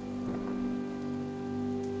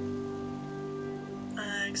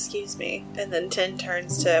 Excuse me. And then Tin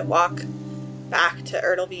turns to walk back to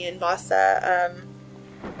Ertleby and Vasa.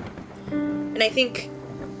 And I think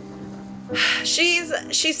she's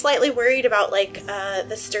slightly worried about, like,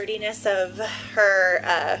 the sturdiness of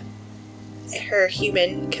her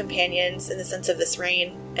human companions in the sense of this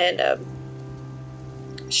rain. And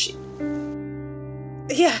she's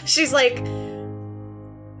like,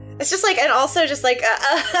 it's just like, and also just like,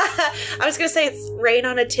 I was gonna say it's rain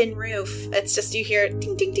on a tin roof. It's just, you hear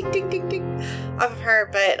ding, ding, ding, ding, ding, ding off of her.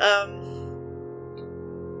 But,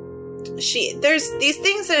 there's these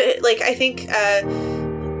things that, like, I think,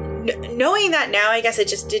 knowing that now, I guess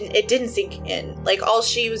it didn't sink in. Like, all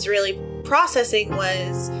she was really processing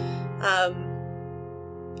was,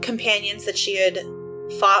 companions that she had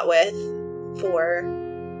fought with for,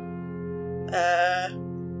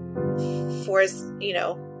 you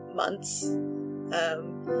know, months,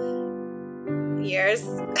 years,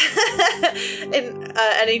 in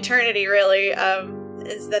an eternity, really,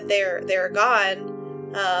 is that they're gone,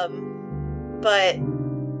 but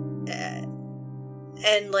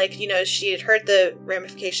and, like, you know, she had heard the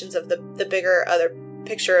ramifications of the bigger other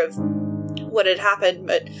picture of what had happened,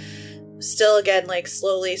 but still, again, like,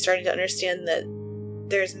 slowly starting to understand that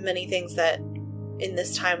there's many things that in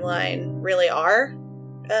this timeline really are,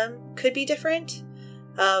 could be different.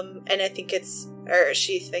 And I think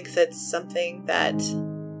she thinks it's something that,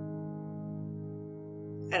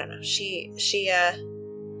 I don't know,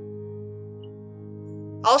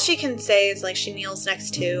 all she can say is, like, she kneels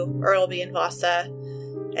next to Ertleby and Vasa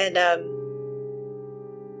and,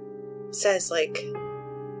 says, like,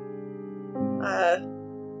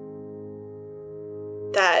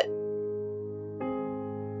 that,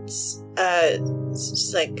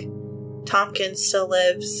 it's like, Tompkins still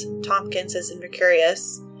lives. Tompkins is in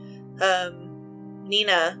Mercurius.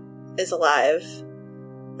 Nina is alive.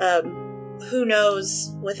 Who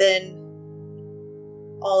knows within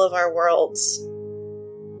all of our worlds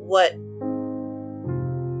what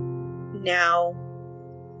now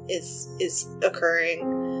is occurring.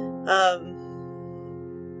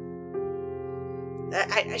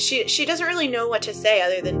 She doesn't really know what to say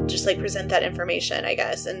other than just, like, present that information, I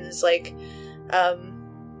guess, and it's like,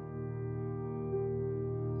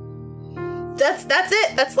 that's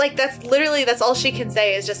it. That's literally all she can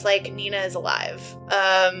say is just, like, Nina is alive.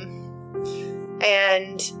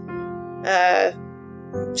 And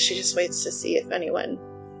she just waits to see if anyone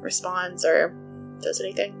responds or does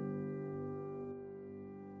anything.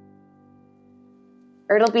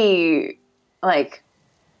 It'll be, like,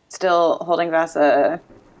 still holding Vasa,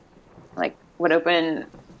 like, would open,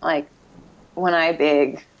 like, one eye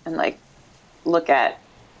big and, like, look at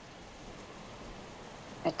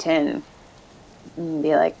a tin and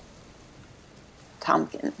be like,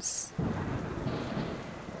 Tompkins.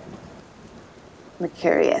 I'm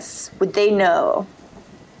curious. Would they know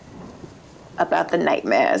about the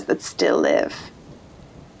nightmares that still live?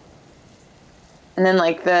 And then,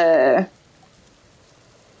 like, the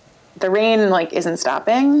rain, like, isn't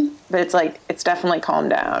stopping, but it's, like, it's definitely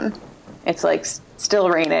calmed down. It's, like, still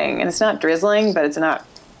raining, and it's not drizzling, but it's not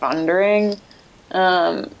thundering.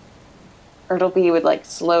 Ertleby would, like,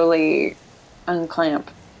 slowly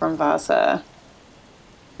unclamp from Vasa.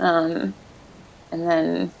 And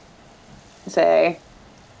then say,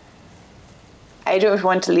 I don't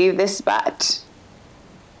want to leave this spot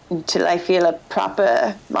until I feel a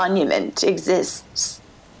proper monument exists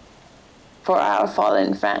for our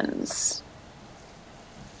fallen friends.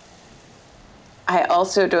 I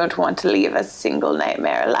also don't want to leave a single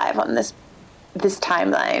nightmare alive on this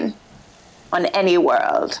timeline, on any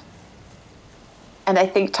world. And I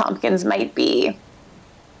think Tompkins might be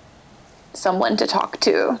someone to talk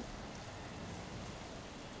to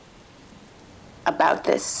about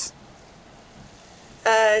this.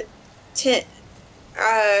 Tin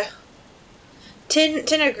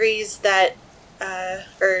agrees that,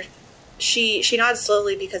 or she nods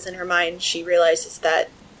slowly because in her mind she realizes that,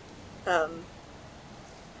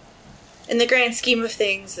 in the grand scheme of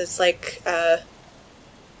things, it's like,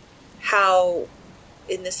 how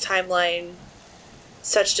in this timeline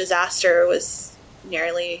such disaster was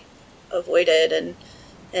narrowly avoided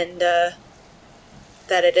and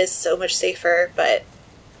that it is so much safer, but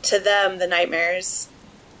to them the nightmares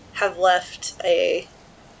have left a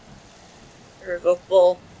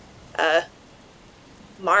irrevocable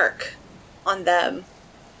mark on them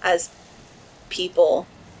as people,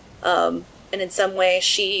 and in some way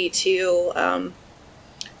she too, not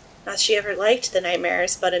that she ever liked the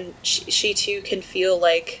nightmares, but she too can feel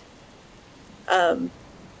like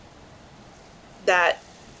that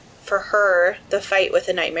for her the fight with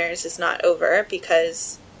the nightmares is not over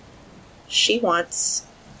because she wants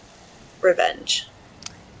revenge.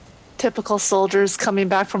 Typical soldiers coming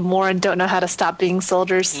back from war and don't know how to stop being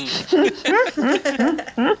soldiers.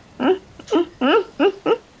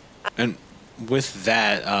 And with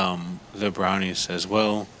that, the brownie says,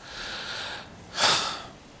 well,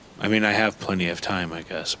 I mean, I have plenty of time, I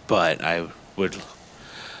guess, but I would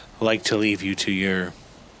like to leave you to your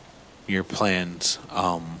plans.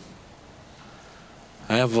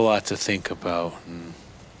 I have a lot to think about, and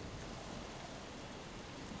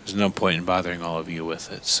there's no point in bothering all of you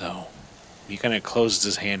with it, so he kind of closes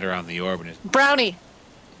his hand around the orb and Brownie!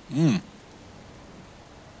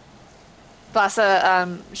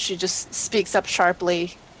 Vasa, she just speaks up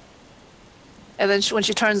sharply. And then when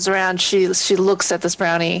she turns around, she looks at this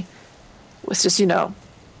brownie with just,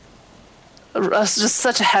 just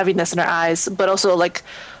such a heaviness in her eyes, but also like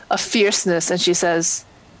a fierceness. And she says,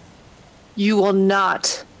 you will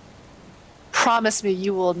not, promise me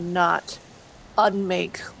you will not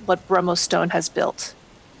unmake what Brumostone has built.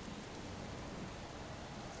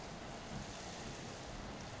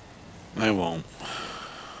 I won't.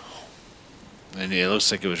 And it looks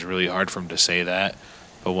like it was really hard for him to say that,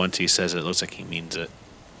 but once he says it, it looks like he means it.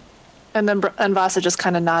 And then Vasa just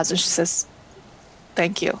kind of nods and she says,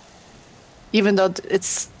 thank you. Even though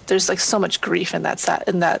there's like so much grief in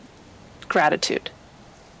that gratitude.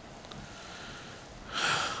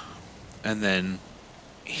 And then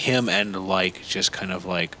him and Like just kind of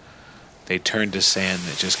like, they turn to sand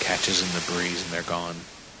that just catches in the breeze and they're gone.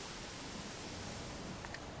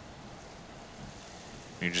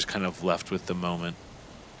 You're just kind of left with the moment.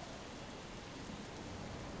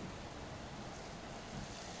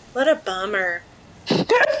 What a bummer.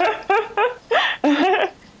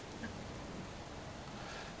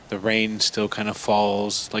 The rain still kind of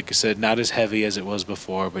falls. Like I said, not as heavy as it was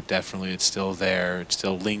before, but definitely it's still there. It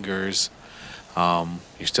still lingers. You're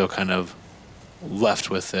still kind of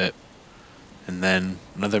left with it. And then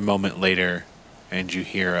another moment later, and you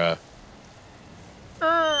hear a...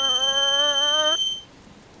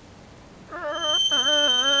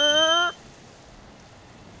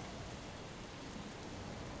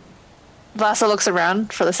 Vasa looks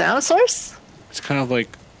around for the sound source. It's kind of like...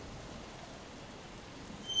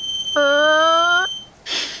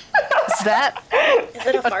 Is that Is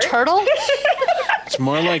it a fart? turtle? It's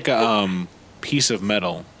more like a piece of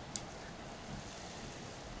metal.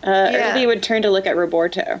 Ertleby would turn to look at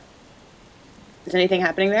Roborto. Is anything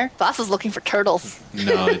happening there? Vasa's looking for turtles.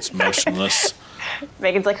 No, it's motionless.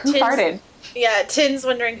 Megan's like, who Tis- farted? Yeah, Tin's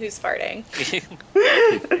wondering who's farting.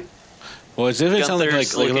 Well, as if it sounds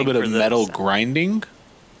Gunther's like a little bit of looking for metal this. grinding.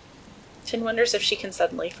 Tin wonders if she can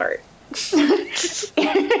suddenly fart.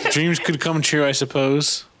 Dreams could come true, I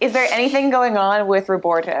suppose. Is there anything going on with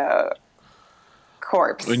Roborto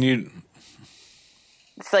corpse? When you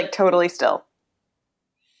It's like totally still.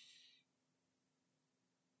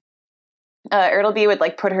 Ertleby would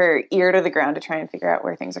like put her ear to the ground to try and figure out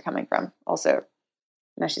where things are coming from. Also,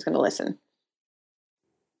 now she's going to listen.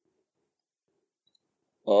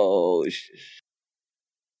 Oh,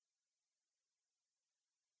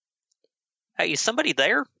 Hey, is somebody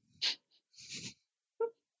there?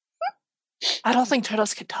 I don't think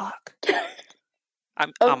turtles can talk.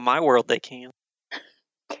 On my world, they can.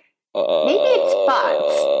 Maybe it's bots.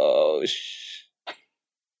 Oh,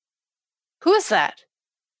 Who is that?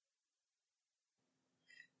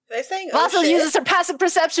 Are they saying, oh, Vaso shit? uses her passive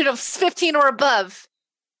perception of 15 or above.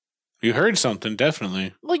 you heard something,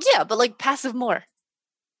 definitely. Well, yeah, but like passive more.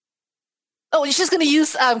 Oh, she's going to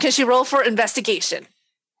use, can she roll for investigation?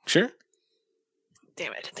 Sure.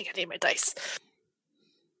 Damn it, I didn't think I need my dice.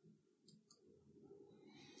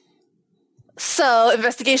 So,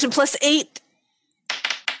 investigation plus 8.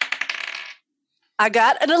 I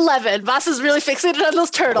got an 11. Voss is really fixated on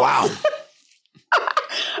those turtles. Wow.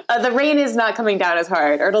 The rain is not coming down as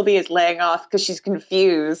hard. Ertleby is laying off because she's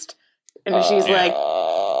confused. And she's like,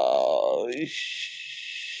 oh,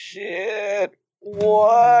 shit.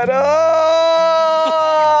 What up?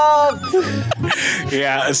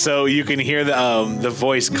 Yeah, so you can hear the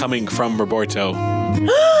voice coming from Roborto.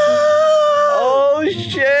 Oh,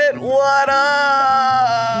 shit. What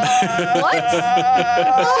up? What?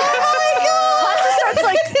 Voss starts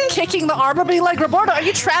like kicking the armor, being like, Roborto, are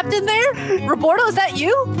you trapped in there? Roborto, is that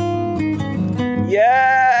you?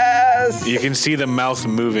 Yes. You can see the mouth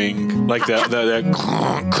moving, like the Oh my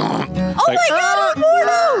god,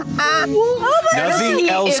 Roborto! Oh my nothing God.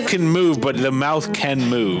 else can move, but the mouth can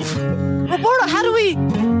move. Roborto, how do we...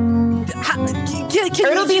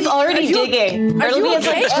 Ertleby's already digging. are you Ertleby has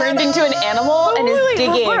okay? like turned into an animal and is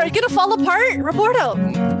digging. Roborto, are you gonna fall apart? Roborto!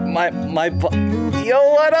 Yo,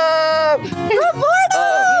 what up?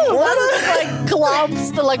 Roborto! What Voss like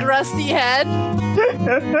glumps the like rusty head.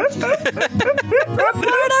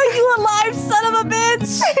 Roborto, you alive, son of a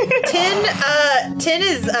bitch! Tin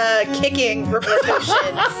is kicking Roborto's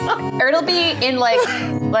shins. Ertleby in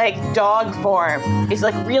like dog form is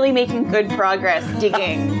like really making good progress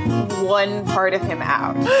digging one part of him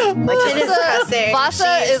out. Like Tin is cussing.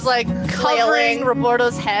 Vasa She's is like covering flailing.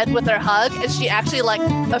 Roborto's head with her hug, and she actually like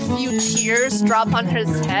a few tears drop on his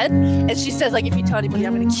head, and she says like, "If you tell anybody,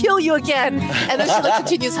 I'm gonna kill you again." And then she like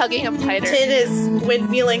continues hugging him tighter. Tin is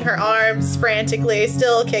windmilling her arms frantically,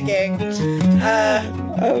 still kicking.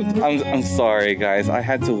 I'm sorry, guys. I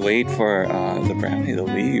had to wait for the Bramley to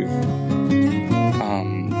leave.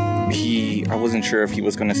 I wasn't sure if he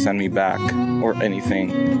was going to send me back or anything.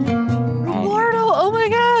 Roborto, oh my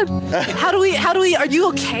god! How do we? Are you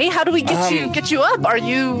okay? How do we get you up? Are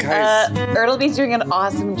you? Guys, Ertleby's doing an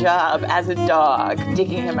awesome job as a dog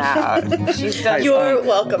digging him out. She's done. You're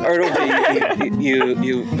welcome. Ertleby,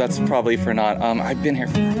 you. That's probably for not. I've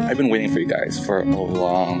been waiting for you guys for a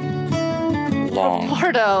long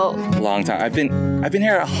Roborto. time. I've been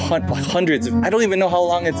here hundreds. I don't even know how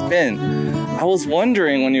long it's been. I was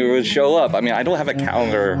wondering when you would show up. I mean, I don't have a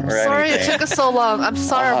calendar or Sorry it anything. took us so long. I'm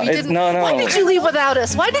sorry we it's- didn't. no. Why did you leave without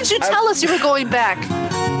us? Why didn't you tell us you were going back?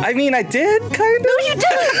 I mean, I did kind of. No, you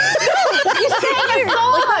didn't. You sang a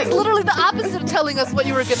song. Like, that's literally the opposite of telling us what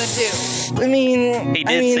you were gonna do. I mean, He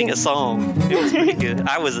did sing a song. It was pretty good.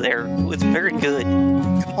 I was there. It was very good.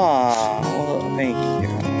 Aw, well, thank you.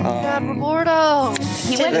 God, Roborto.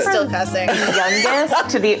 He Tin went is still from cussing. youngest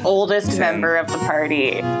to the oldest member of the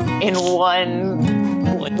party in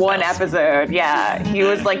one episode. Yeah, he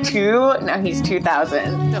was like 2. Now he's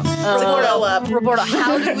 2,000. No. Roborto up. Roborto,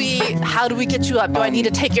 how do we get you up? Do I need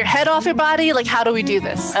to take your head off your body? Like, how do we do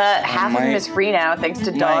this? Half of him is free now thanks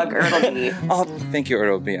to Dog Ertleby. Oh, thank you,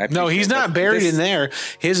 Ertleby. No, he's not buried in there.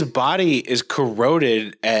 His body is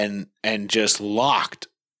corroded and just locked.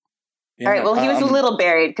 Yeah, All right, well, he was a little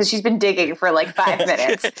buried because she's been digging for like 5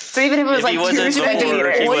 minutes. So even if it was If like he 2 wasn't before,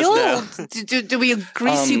 centimeters. he was Oil? down. Do we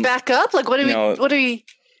grease you back up? Like, what do we? no. What do we?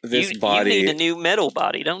 This You body. need a new metal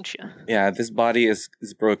body, don't you? Yeah, this body is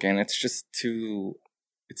broken. It's just too.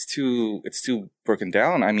 It's too broken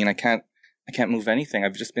down. I mean, I can't move anything.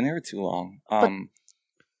 I've just been here too long.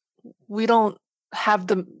 We don't have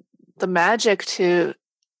the magic to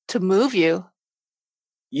move you.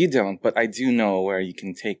 You don't, but I do know where you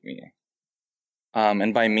can take me.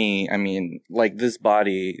 And by me, I mean, like, this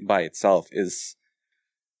body by itself is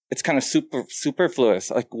it's kind of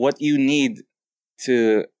superfluous. Like what you need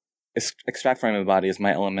to extract from my body is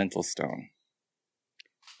my elemental stone.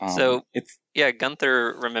 So it's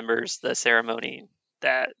Gunther remembers the ceremony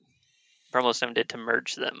that Brummelstone did to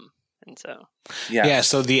merge them, and so Yeah,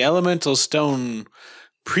 so the elemental stone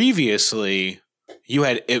previously you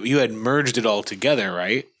had merged it all together,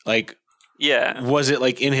 right? Like, yeah. was it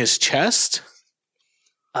like in his chest,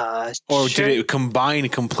 or did it combine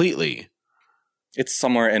completely? It's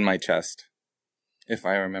somewhere in my chest, if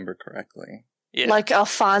I remember correctly. Yeah. Like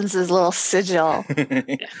Alphonse's little sigil.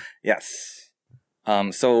 Yes.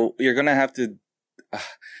 So you're gonna have to.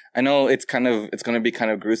 I know it's gonna be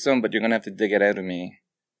kind of gruesome, but you're gonna have to dig it out of me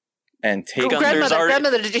and take.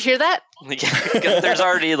 Grandmother, did you hear that? Gunther's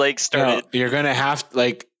already like started. No, you're gonna have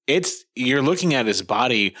you're looking at his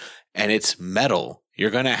body and it's metal.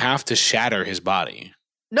 You're gonna have to shatter his body.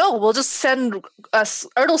 No, we'll just send us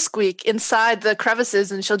Ertlesqueak inside the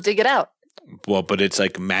crevices and she'll dig it out. Well, but it's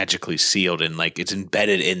like magically sealed and like it's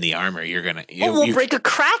embedded in the armor. You're gonna. We'll break a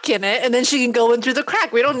crack in it, and then she can go in through the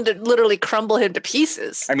crack. We don't literally crumble him to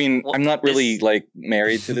pieces. I mean, I'm not really like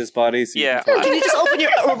married to this body. So Yeah. Can you just open your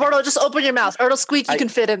Roberto? Just open your mouth, Ertlesqueak. You can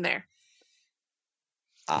fit in there.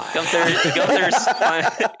 Gunther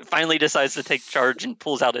finally decides to take charge and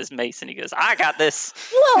pulls out his mace and he goes, "I got this."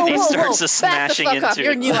 Whoa, And he whoa, starts whoa! smashing Back the fuck up! into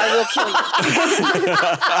You're it. new. I will kill you.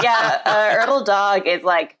 Yeah, Ertl Dog is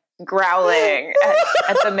like growling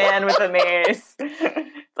at the man with the mace.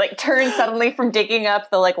 Like turns suddenly from digging up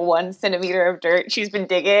the like 1 centimeter of dirt she's been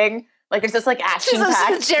digging. Like there's this like She's a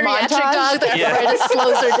action-packed geriatric montage. dog that Yeah. arthritis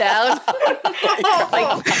slows her down.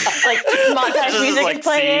 like montage This is music like is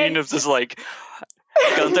playing. scene of this like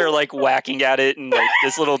Gunther like whacking at it and like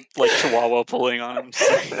this little like chihuahua pulling on him.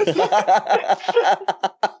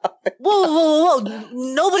 Whoa!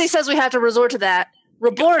 Nobody says we have to resort to that.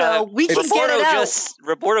 Roberto, we can get it out.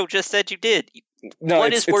 Roberto just said you did. No,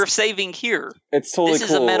 What it's is worth saving here? It's totally This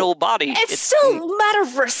cool. is a metal body. It's still a matter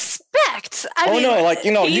of respect. I mean, no, like he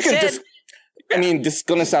you can said- just. I mean, this is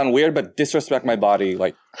gonna sound weird, but disrespect my body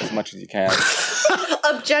like as much as you can.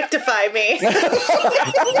 Objectify me.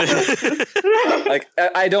 Like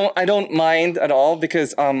I don't mind at all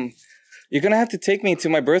because you're gonna have to take me to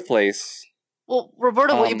my birthplace. well,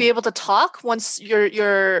 Roberto, will you be able to talk once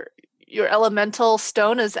your elemental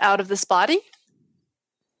stone is out of this body?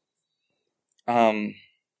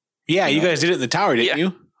 Yeah, you guys did it in the tower, didn't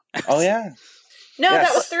you? Oh yeah. No, Yes.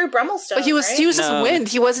 that was through Brummelstone. But he was right? just No. wind.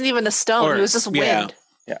 He wasn't even a stone. Or- he was just yeah. wind.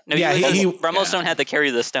 No, Yeah, Brummelstone had to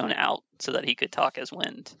carry the stone out so that he could talk as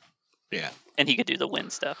wind. Yeah. And he could do the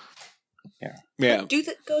wind stuff. Yeah.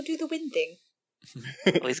 Go do the wind thing.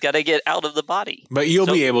 Well, he's got to get out of the body. But you'll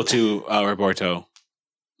So- be able to, Roberto.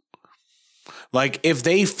 Like, if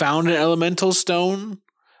they found an elemental stone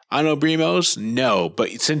on Obrimos, no.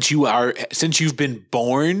 But since you've been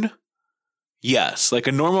born, yes. Like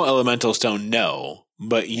a normal elemental stone, no.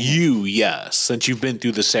 But you, yes. Since you've been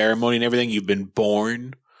through the ceremony and everything, you've been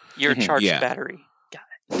born. Your charged Yeah. battery. Got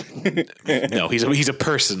it. No, he's a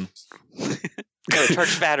person. No,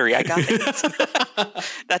 charged battery. I got it.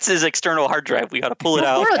 That's his external hard drive. We got to pull it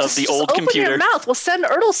out Roberto, of the just old open computer. your mouth. We'll send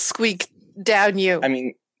Ertlesqueak down you. I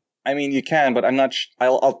mean, you can, but I'm not.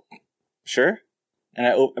 I'll sure.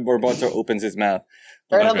 And Roberto opens his mouth.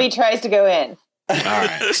 Ertleby tries to go in. All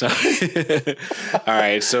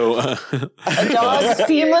right. So, A dog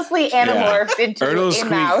seamlessly anamorphs into Ertl a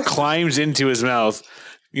Squeak mouse. climbs into his mouth,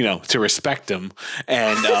 to respect him,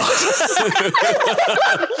 and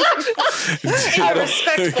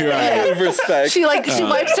Respectful. Right. Out of respect. She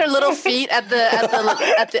wipes her little feet at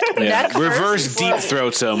the Yeah. neck. Reverse first deep before-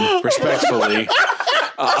 throats him respectfully.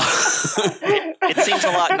 It seems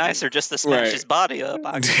a lot nicer just to smash Right. his body up.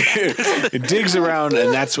 It digs around,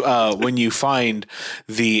 and that's when you find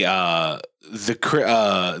the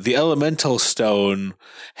elemental stone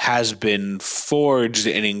has been forged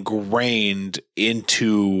and ingrained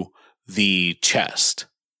into the chest.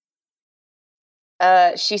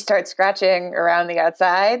 She starts scratching around the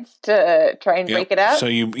outsides to try and break it out. So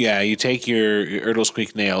you take your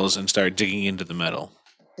Ertlesqueak nails and start digging into the metal.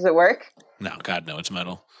 Does it work? No, God, no, it's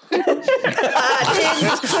metal.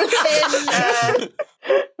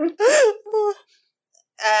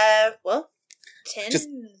 Tin, Just-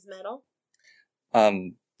 is metal.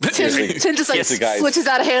 seriously. Tin just Seriously, guys. switches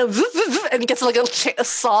out of hand and gets like a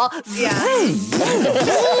saw. Yeah.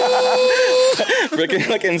 Freaking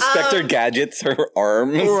like Inspector Gadget's her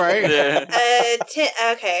arms. Right. Yeah.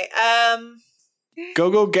 Okay.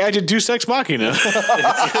 Go Gadget, do Sex Machina. All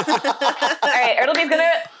right, Ertleby's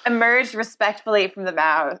gonna emerge respectfully from the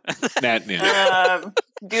mouth. Yeah.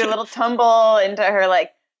 Do a little tumble into her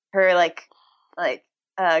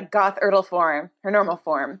goth Erdle form, her normal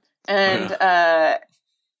form, and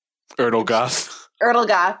Erdelgoth. Erdle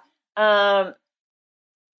goth.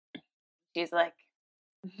 She's like,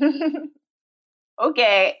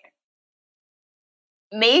 okay,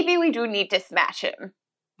 maybe we do need to smash him.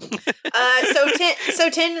 So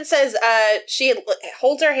Tin says she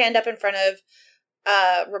holds her hand up in front of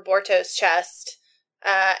Roberto's chest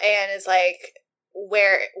and is like,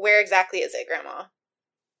 where exactly is it, Grandma?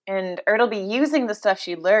 And Erd'll be using the stuff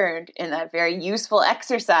she learned in that very useful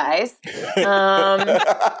exercise of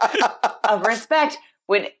respect,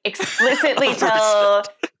 would explicitly tell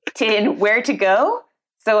Tin where to go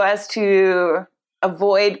so as to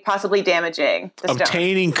avoid possibly damaging the stone.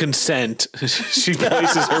 Obtaining consent, she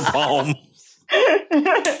places her palm.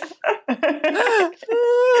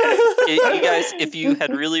 You guys, if you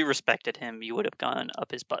had really respected him, you would have gone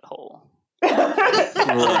up his butthole.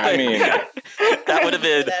 I mean, that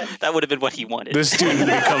would have been what he wanted. This dude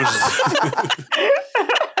becomes.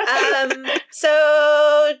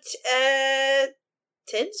 So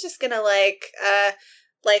Tin's just gonna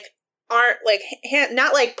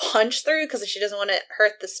not like punch through because she doesn't want to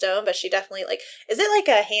hurt the stone, but she definitely is it like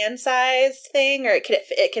a hand sized thing, or it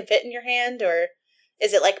can fit in your hand, or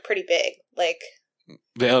is it like pretty big, like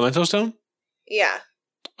The elemental stone? Yeah.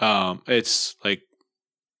 It's like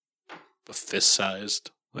a fist sized,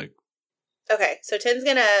 like. Okay, so Tin's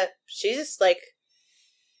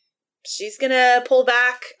she's gonna pull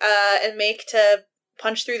back and make to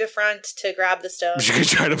punch through the front to grab the stone. She could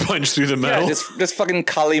try to punch through the metal. Yeah, just fucking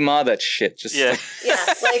Kalima that shit. Just yeah,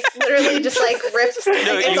 like literally just like rips.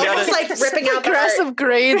 It's almost like ripping out the aggressive heart.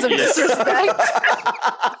 grades of disrespect.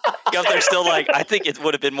 They're still like, I think it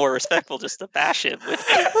would have been more respectful just to bash him with.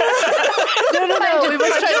 No. We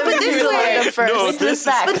must try to this way. him first. No,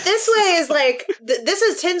 But this way is like this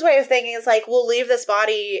is Tin's way of thinking. Is like we'll leave this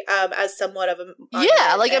body as somewhat of a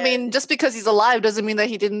yeah. Like I mean, just because he's alive doesn't mean that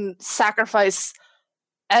he didn't sacrifice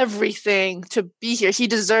everything to be here. He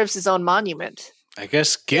deserves his own monument. I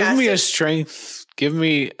guess give me a strength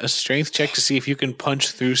check to see if you can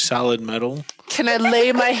punch through solid metal. Can I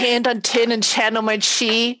lay my hand on Tin and channel my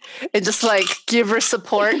chi and just like give her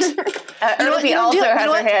support? Ruby also has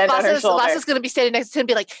her hand on her shoulder. Lasa's gonna be standing next to Tin and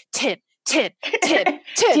be like, Tin. Tin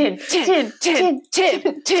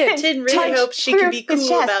really hopes she can be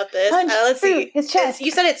cool about this. Let's see. His chest.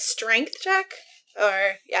 You said it's strength check,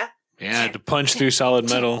 or yeah. Yeah, to punch through solid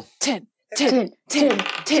metal. Tin. Oh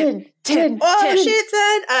shit,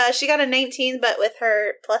 son! She got a 19, but with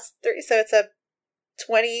her plus 3, so it's a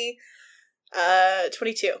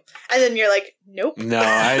 22. And then you're like, nope. No,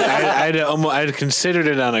 I'd considered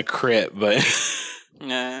it on a crit, but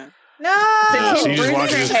Nah. no. So you just watch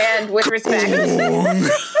her this hand with respect.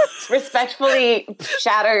 Respectfully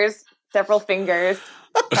shatters several fingers.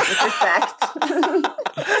 With respect.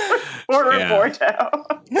 Or Roberto.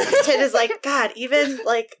 Tin is like, God, even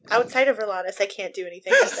like outside of Verlanus, I can't do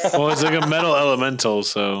anything with it. well, it's like a metal elemental,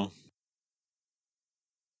 so.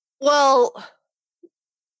 Well,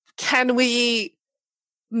 can we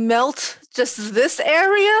melt just this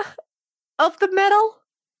area of the metal?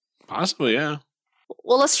 Possibly, yeah.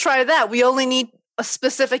 Well, let's try that. We only need a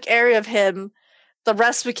specific area of him. The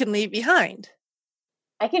rest we can leave behind.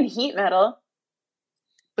 I can heat metal.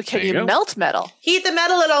 But can There you you go. melt metal? Heat the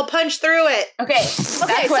metal and I'll punch through it. Okay, that's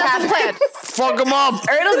what happened. Fuck him up!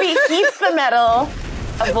 Erdleby heats the metal,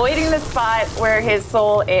 avoiding the spot where his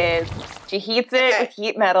soul is. She heats it with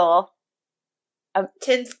heat metal.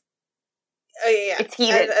 Tin's. Oh yeah. It's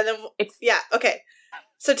heated. And then okay.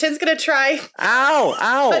 So Tin's gonna try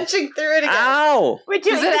Ow! punching through it again. Ow! Which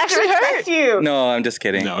Does it actually hurt you? No, I'm just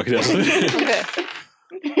kidding. No, he doesn't. Okay.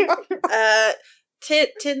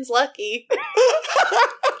 Tin's lucky.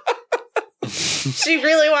 She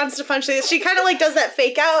really wants to punch through. She kind of like does that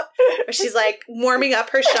fake out where she's like warming up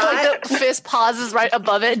her shot. Like the fist pauses right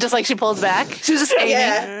above it, just like she pulls back. She's just aiming.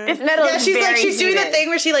 Yeah. This metal is she's very she's doing the heated. thing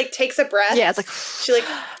where she like takes a breath. Yeah, it's like She like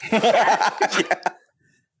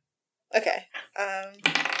okay.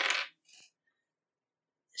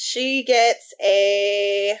 She gets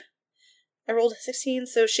I rolled a 16,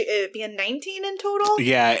 so it'd be a 19 in total.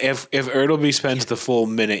 Yeah, if Erdleby spends the full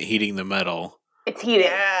minute heating the metal. It's heated.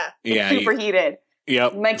 Yeah. Yeah. Super heated.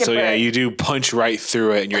 Yep. Make it So yeah, burn. you do punch right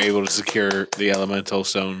through it and you're able to secure the elemental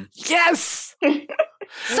stone. yes. I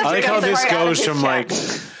like how this right out of goes his from like,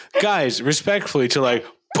 guys, respectfully to like,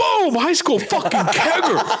 boom, high school fucking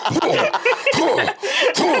kegger.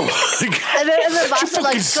 And then Did you Vasa fucking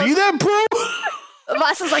like see that, bro?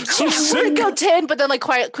 Vasa's like, So "Yeah, way to sick. go, Tin," but then like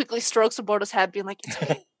quickly strokes Roberto's head, being like, "It's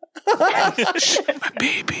okay. My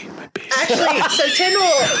baby. Actually, so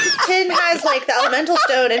Tin has like the elemental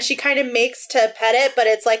stone, and she kind of makes to pet it, but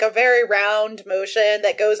it's like a very round motion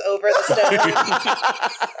that goes over the stone.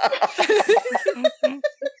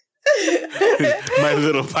 My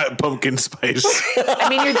little pumpkin spice. I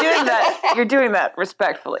mean, you're doing that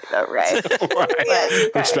respectfully, though, right? Right.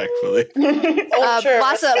 Respectfully.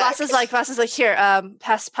 Vasa's like, here,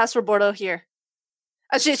 pass Roberto here.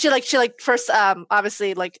 She first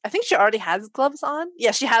obviously, like, I think she already has gloves on.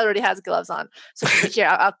 Yeah, she already has gloves on. So she's like,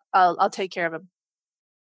 here, I'll take care of him.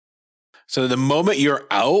 So the moment you're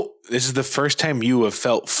out, this is the first time you have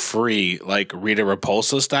felt free, like Rita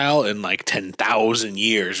Repulsa style, in like 10,000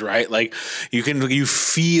 years, right? Like you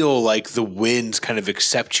feel like the winds kind of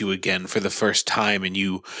accept you again for the first time, and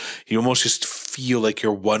you almost just feel like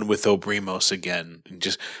you're one with Obrimos again, and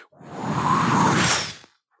just.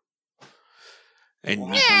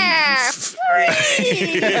 And Yes.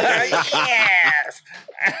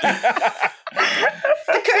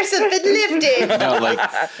 The curse has been lifted. No, like,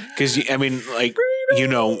 because I mean, like, you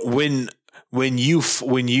know, when you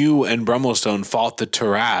and Brummelstone fought the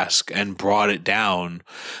Tarrasque and brought it down,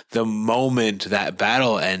 the moment that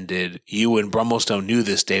battle ended, you and Brummelstone knew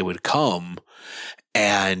this day would come,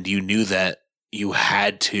 and you knew that you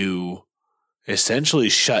had to essentially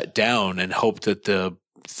shut down and hope that the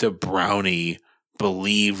brownie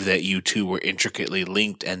believed that you two were intricately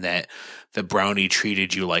linked and that the brownie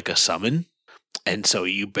treated you like a summon. And so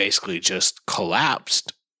you basically just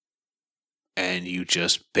collapsed, and you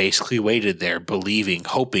just basically waited there, believing,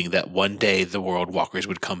 hoping that one day the World Walkers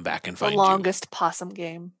would come back and find The longest possum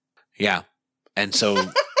game. Yeah. And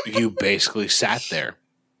so you basically sat there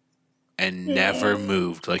and never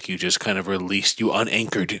moved. Like you just kind of released, you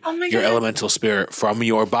unanchored your elemental spirit from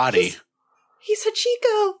your body. He's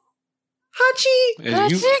Hachiko. Hachi!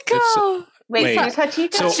 Hachiko! Wait, who's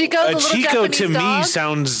Hachiko? So Hachiko's the little Hachiko to Japanese me dog?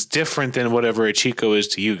 sounds different than whatever Hachiko is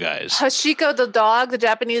to you guys. Hachiko, the dog, the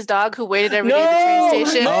Japanese dog who waited every day at the train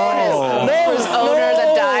station for his owner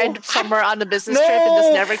that died somewhere on the business trip and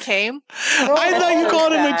just never came. I thought you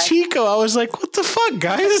called him a Chico. I was like, what the fuck,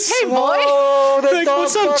 guys? Hey, boy. Like,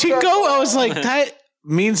 what's up, Chico? I was like, that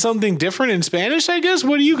means something different in Spanish, I guess?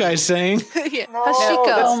 What are you guys saying? Yeah. Oh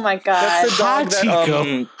Hachiko. my god. That's the dog that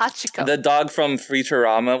Hachiko. the dog from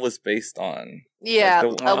Futurama was based on. Yeah.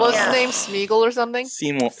 Like the- What was his name? Smeagol or something?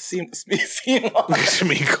 Seymour.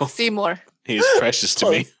 Schmeagol. Seymour. He's precious to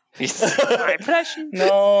me.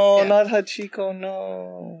 No, not Hachiko,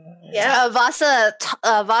 no. Yeah.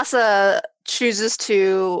 Vasa chooses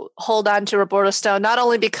to hold on to Roberto Stone, not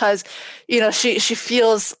only because, you know, she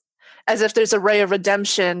feels as if there's a ray of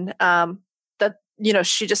redemption, that, you know,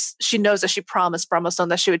 she knows that she promised Brummelstone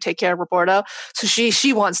that she would take care of Roberto. So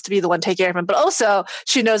she wants to be the one to take care of him. But also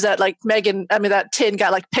she knows that like that Tin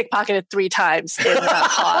got like pickpocketed 3 times in that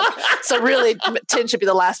pod. So really Tin should be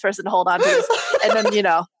the last person to hold on to this. And then, you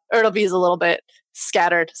know, Ertleby is a little bit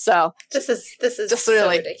scattered. So This is just so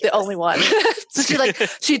really ridiculous. the only one. So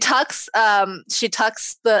she tucks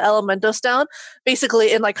the Elemento Stone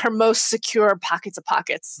basically in like her most secure pockets of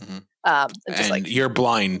pockets. Mhm. And just And like you're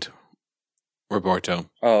blind, Roberto.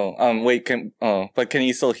 Oh, wait, but can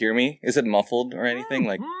you still hear me? Is it muffled or anything?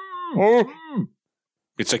 Like,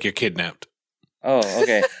 It's like you're kidnapped. oh,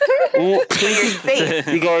 okay. Well, You're safe.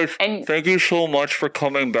 you guys, And thank you so much for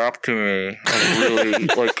coming back to me. I'm really,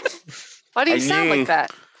 like, why do you I sound knew- like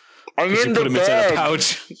that? I'm Because you in put the him inside a bag.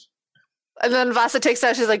 pouch. And then Vasa takes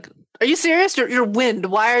out. She's like, "Are you serious? You're wind.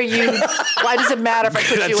 Why does it matter if I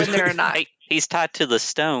put you in there or not?" He's tied to the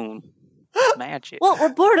stone. It's magic. Well,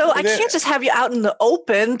 Roberto, I can't just have you out in the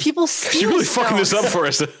open. People steal You're really fucking this up stones. for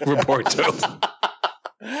us, Roberto.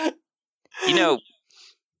 You know,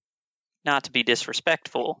 not to be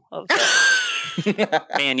disrespectful of the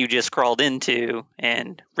man you just crawled into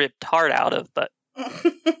and ripped heart out of, but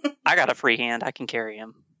I got a free hand. I can carry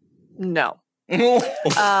him. No. Vasa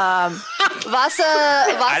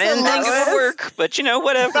I didn't think it looks- would work, but you know,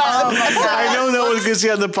 whatever. oh my god. I know no one's going to see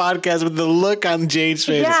on the podcast, but the look on Jade's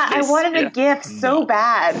face. Yeah, I wanted a GIF so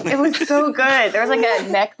bad. It was so good. There was like a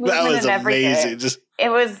neck That movement was and everything. amazing. Just It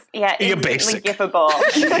was, yeah, You're instantly basic. GIFable.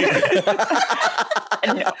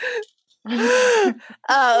 No.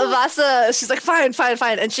 Vasa, she's like, fine.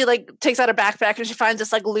 And she like takes out her backpack and she finds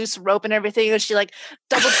this like loose rope and everything. And she like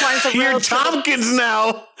double twines the you're rope. Tompkins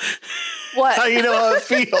now. How What? you know how it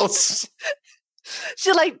feels.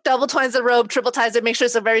 She like double twines the rope, triple ties it, make sure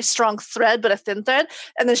it's a very strong thread, but a thin thread.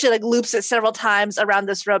 And then she like loops it several times around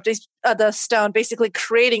this rope, the stone, basically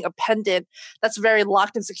creating a pendant that's very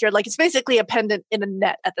locked and secured. Like it's basically a pendant in a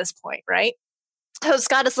net at this point, right? So it's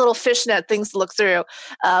got this little fishnet things to look through,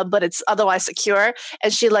 but it's otherwise secure.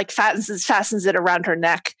 And she like fastens it around her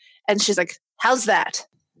neck. And she's like, how's that?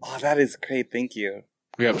 Oh, that is great. Thank you.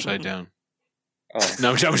 We're upside down. Oh.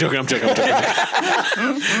 No, I'm joking.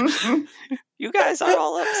 You guys are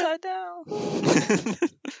all upside down.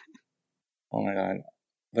 Oh my god.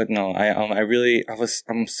 But no,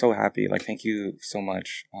 I'm so happy. Like, thank you so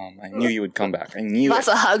much. I knew you would come back. I knew Lots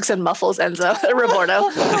of hugs and muffles, Enzo.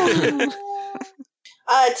 Roborto.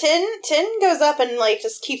 Tin goes up and like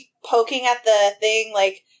just keeps poking at the thing,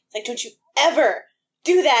 like don't you ever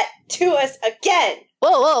do that to us again.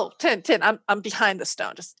 Whoa, Tin, I'm behind the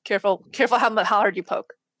stone. Just careful how hard you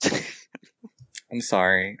poke. I'm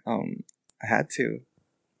sorry. I had to.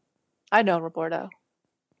 I know, Roborto.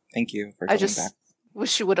 Thank you for coming back.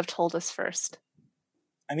 Wish you would have told us first.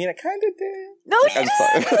 I mean, I kind of did. No, I'm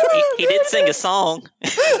sorry. he did sing a song.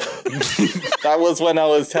 That was when I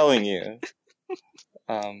was telling you.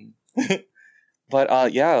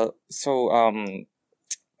 But yeah. So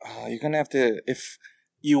you're gonna have to, if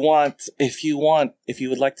you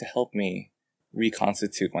would like to help me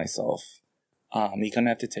reconstitute myself, you're gonna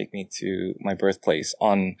have to take me to my birthplace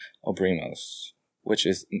on Obrimos, which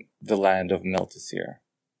is the land of Meltasir.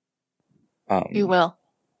 You will.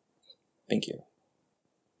 Thank you.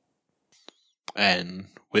 And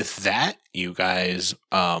with that, you guys,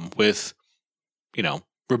 with,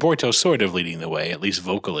 Roborto sort of leading the way, at least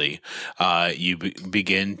vocally, you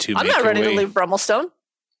begin to I'm make not your ready way... to leave Brummelstone.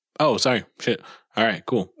 Oh, sorry. Shit. All right,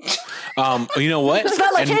 cool. You know what? It's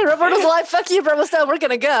not like, hey, Roberto's alive, fuck you, Brummelstone, we're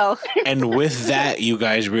gonna go. And with that, you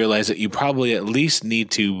guys realize that you probably at least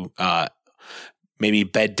need to maybe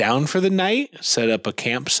bed down for the night, set up a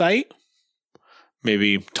campsite,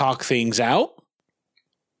 maybe talk things out.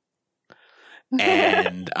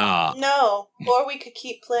 And no, or we could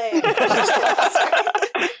keep playing.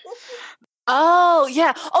 Oh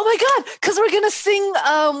yeah. Oh my god. Because we're gonna sing.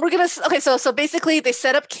 Okay. So basically, they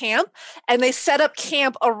set up camp, and they set up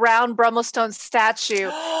camp around Brummelstone's statue,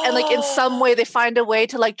 and like in some way, they find a way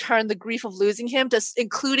to like turn the grief of losing him to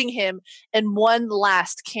including him in one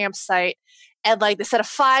last campsite. And like they set a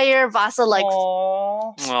fire. Vasa like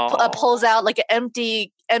pulls out like an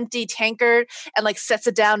empty tankard and like sets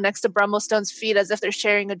it down next to Brummelstone's feet as if they're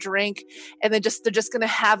sharing a drink. And they're just gonna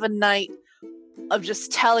have a night of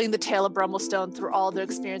just telling the tale of Brummelstone through all their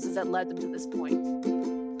experiences that led them to this point.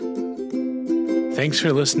 Thanks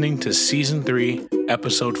for listening to Season 3,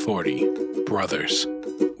 Episode 40, Brothers.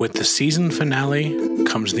 With the season finale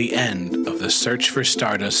comes the end of the Search for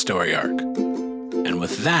Stardust story arc. And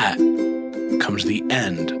with that comes the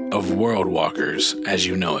end of World Walkers as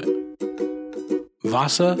you know it.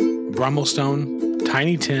 Vasa, Brummelstone,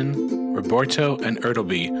 Tiny Tin, Roborto, and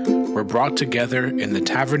Ertleby were brought together in the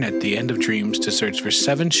tavern at the End of Dreams to search for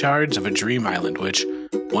 7 shards of a dream island which,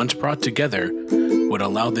 once brought together, would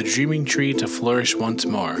allow the dreaming tree to flourish once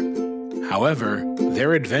more. However,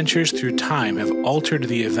 their adventures through time have altered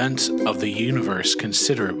the events of the universe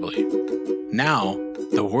considerably. Now,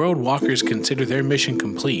 the World Walkers consider their mission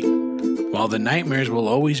complete. While the Nightmares will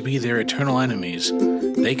always be their eternal enemies,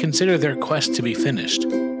 they consider their quest to be finished,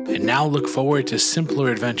 and now look forward to simpler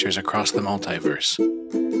adventures across the multiverse.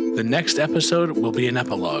 The next episode will be an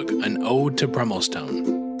epilogue, an ode to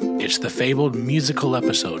Brummelstone. It's the fabled musical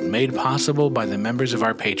episode made possible by the members of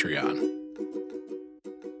our Patreon.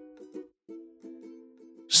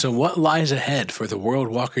 So what lies ahead for the World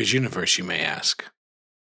Walkers universe, you may ask?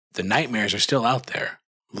 The Nightmares are still out there,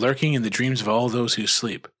 lurking in the dreams of all those who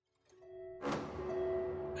sleep.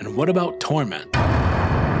 And what about Torment?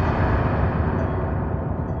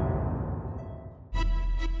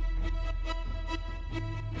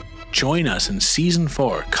 Join us in Season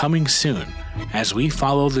 4, coming soon, as we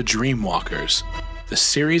follow the Dreamwalkers, the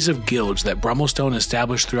series of guilds that Brummelstone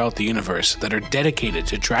established throughout the universe that are dedicated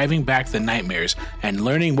to driving back the Nightmares and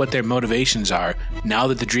learning what their motivations are now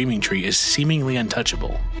that the Dreaming Tree is seemingly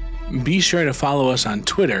untouchable. Be sure to follow us on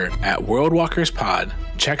Twitter at WorldWalkersPod,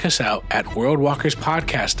 check us out at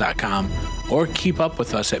WorldWalkersPodcast.com, or keep up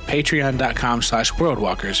with us at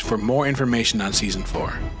Patreon.com/WorldWalkers for more information on Season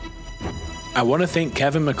 4. I want to thank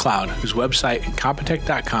Kevin MacLeod, whose website,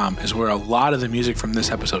 Incompetech.com, is where a lot of the music from this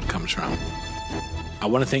episode comes from. I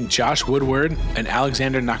want to thank Josh Woodward and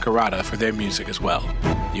Alexander Nakarada for their music as well.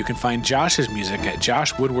 You can find Josh's music at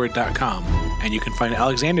joshwoodward.com, and you can find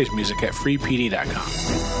Alexander's music at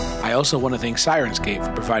freepd.com. I also want to thank Sirenscape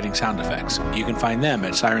for providing sound effects. You can find them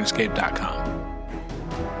at sirenscape.com.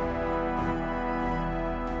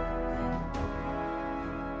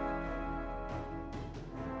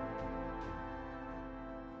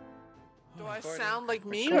 Do I sound like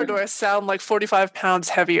me, or do I sound like 45 pounds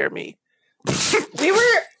heavier me? We were.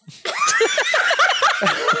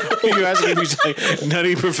 You're asking if he's like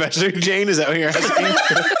Nutty Professor Jane? Is that what you're asking?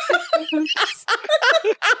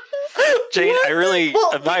 Jane, I really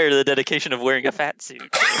admire the dedication of wearing a fat suit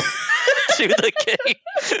to the game.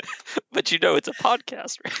 But you know it's a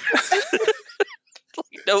podcast, right?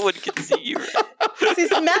 Like, no one can see you. Right? This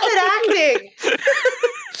is method acting.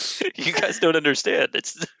 You guys don't understand.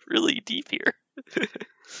 It's really deep here.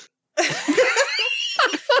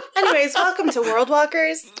 Anyways, welcome to World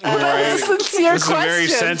Walkers. That was a sincere This is a question. very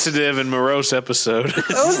sensitive and morose episode.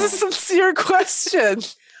 That was a sincere question.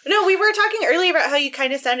 No, we were talking earlier about how you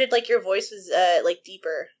kind of sounded like your voice was like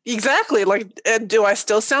deeper. Exactly. Like, do I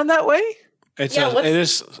still sound that way? It's Yeah, it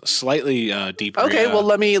is slightly deeper. Okay. yeah. Well,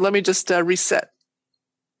 let me just reset.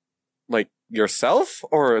 Like yourself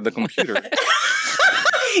or the computer?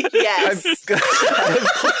 Yes. I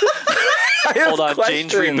have Hold on,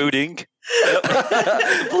 questions. Jane's rebooting.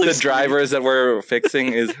 The drivers that we're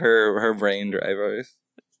fixing is her brain drivers.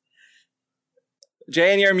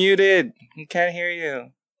 Jane, you're muted. We can't hear you.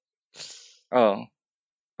 Oh,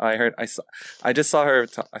 I just saw her.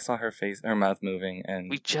 I saw her face, her mouth moving, and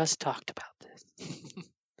We just talked about this.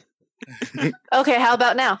 Okay. How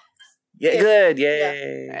about now? yeah, good,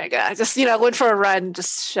 yay. There you go. I just went for a run.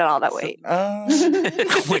 Just shut all that weight. Oh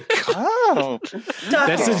my god. Oh,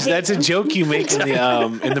 That's a joke you make in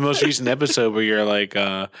the most recent episode where you're like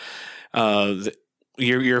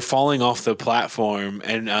you're falling off the platform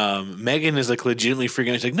and Megan is like legitimately freaking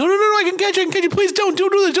out. She's like, no, I can catch you, please don't do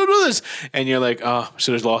this. And you're like, oh,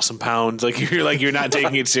 should have lost some pounds. Like you're not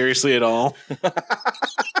taking it seriously at all.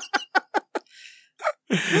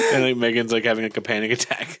 And like Megan's like having like a panic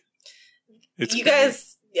attack. It's You great.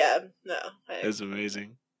 guys, yeah, no. It's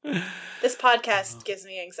amazing. This podcast gives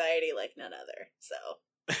me anxiety like none other. So,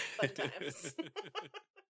 fun times.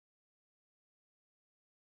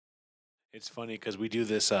 It's funny because we do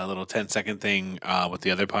this little 10-second thing with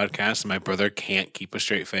the other podcast, and my brother can't keep a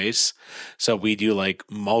straight face. So we do like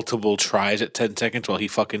multiple tries at 10 seconds while he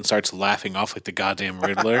fucking starts laughing off like the goddamn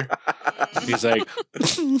Riddler. He's like,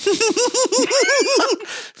 it's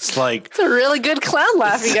like, It's a really good clown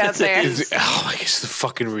laugh you got there. it's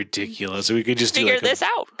fucking ridiculous. We could just Figure do like this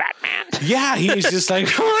out, Batman. Yeah, he's just like,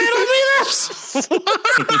 riddle me this.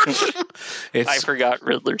 I forgot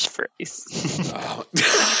Riddler's phrase.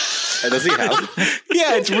 does he have?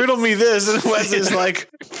 Yeah, it's riddle me this, and Wes is like,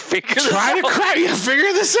 Figure this try to out. crack. Yeah,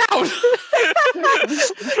 figure this out.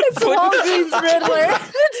 It's Walgreens Riddler.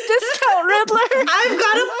 It's Discount Riddler. I've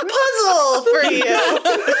got a puzzle for you.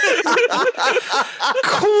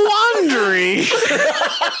 Quandary,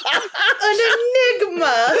 An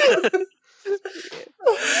enigma.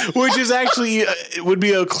 which is actually would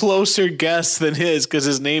be a closer guess than his because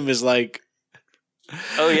his name is like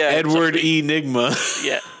Oh yeah, Edward Enigma.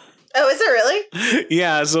 Yeah. Oh, is it really?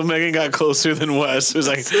 Yeah, so Megan got closer than Wes. It was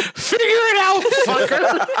like, figure it out,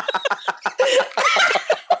 fucker.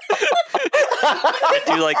 I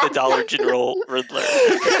do like the Dollar General Riddler.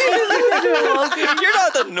 You're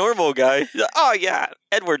not the normal guy. He's like, oh yeah,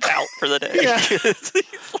 Edward's out for the day. Yeah. He's like,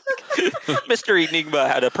 Mr. Enigma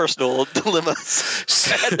had a personal dilemma.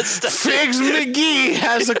 Figs McGee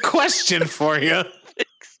has a question for you.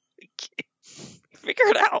 Figure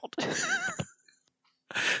it out.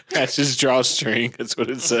 That's just drawstring. That's what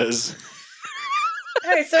it says.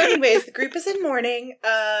 Alright, so anyways, the group is in mourning,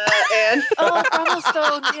 and Oh,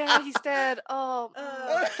 Brummelstone. Yeah, he's dead. Oh.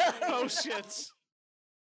 Oh shit.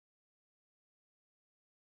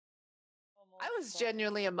 I was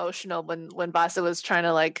genuinely emotional when Bassa was trying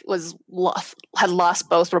to had lost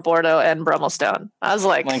both Robordo and Brummelstone. I was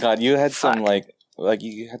like, Oh my god, you had some fuck.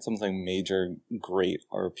 you had some major great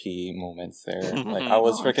RP moments there. Like I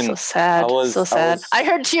was Oh, freaking so sad. So sad. I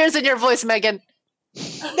heard tears in your voice, Megan.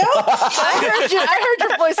 no, I heard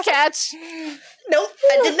your voice catch. nope,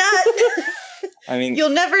 I did not. I mean, You'll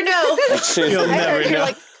never know. like, seriously, You'll I never heard your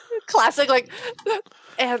know. classic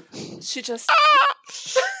and she just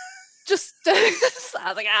I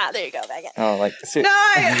was like, there you go, Megan. oh, like No,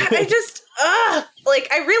 I just,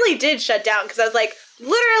 I really did shut down because I was like,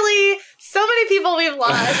 literally, so many people we've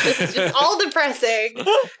lost. This is just all depressing,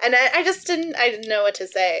 and I didn't know what to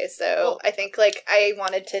say. So I think I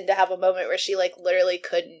wanted to have a moment where she literally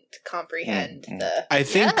couldn't comprehend the. I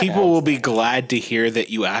think people will be glad to hear that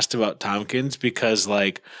you asked about Tompkins because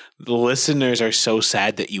the listeners are so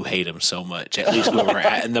sad that you hate him so much. At least where we're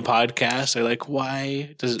at in the podcast, they're like,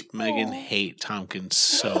 why does Megan hate Tompkins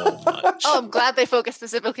so much? Oh, I'm glad they focused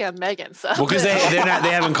specifically on Megan. So Well, because they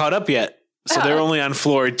haven't caught up yet, so they're only on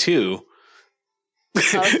floor 2 of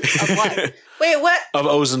what? Wait, what? of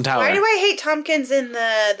Ozen Tower. Why do I hate Tompkins in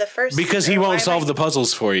the first? Because he or why won't am solve I- the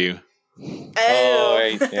puzzles for you. Oh,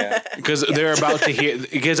 right, yeah. Because they're about to hear.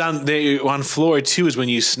 Because on floor 2 is when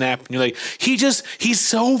you snap and you're like, he's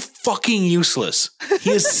so fucking useless.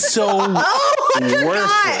 He is so I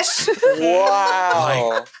worthless.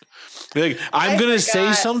 Wow. Like, I'm gonna say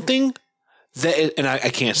forgot. something and I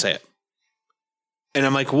can't say it. And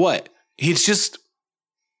I'm like, what? He's just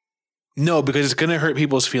no, because it's gonna hurt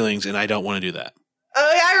people's feelings, and I don't want to do that.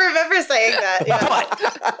 Oh yeah, I remember saying that. Yeah.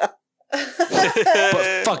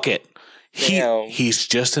 But fuck it. Damn. He's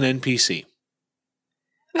just an NPC.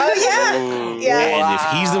 Oh yeah. Ooh. Yeah. And if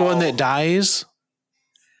he's the one that dies,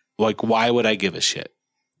 like, why would I give a shit?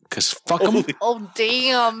 Because fuck him. Oh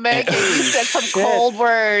damn, Megan, you said some cold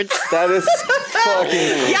words. That is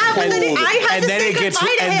fucking Yeah, but then I had and to then say it gets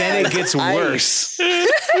goodbye to and then him. it gets worse.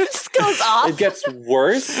 This goes off. It gets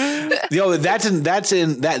worse. Yo, that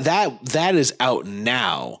is out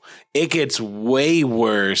now. It gets way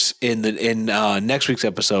worse in next week's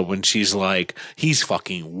episode when she's like, he's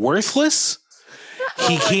fucking worthless.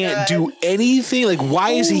 He can't do anything. Like,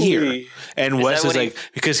 why is he here? Holy. And Is Wes that is what like,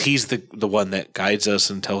 because he's the one that guides us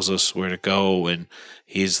and tells us where to go. And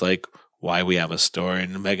he's like, why we have a store.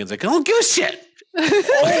 And Megan's like, I don't give a shit.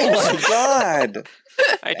 Oh my god.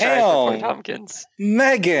 I tried before Ew. Tompkins.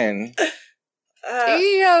 Megan.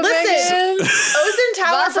 Yeah, Listen, Megan. Ozen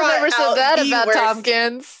Tower Boss brought never said out that the about worst.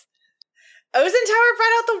 Tompkins. Ozen Tower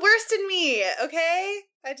brought out the worst in me. Okay,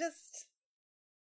 I just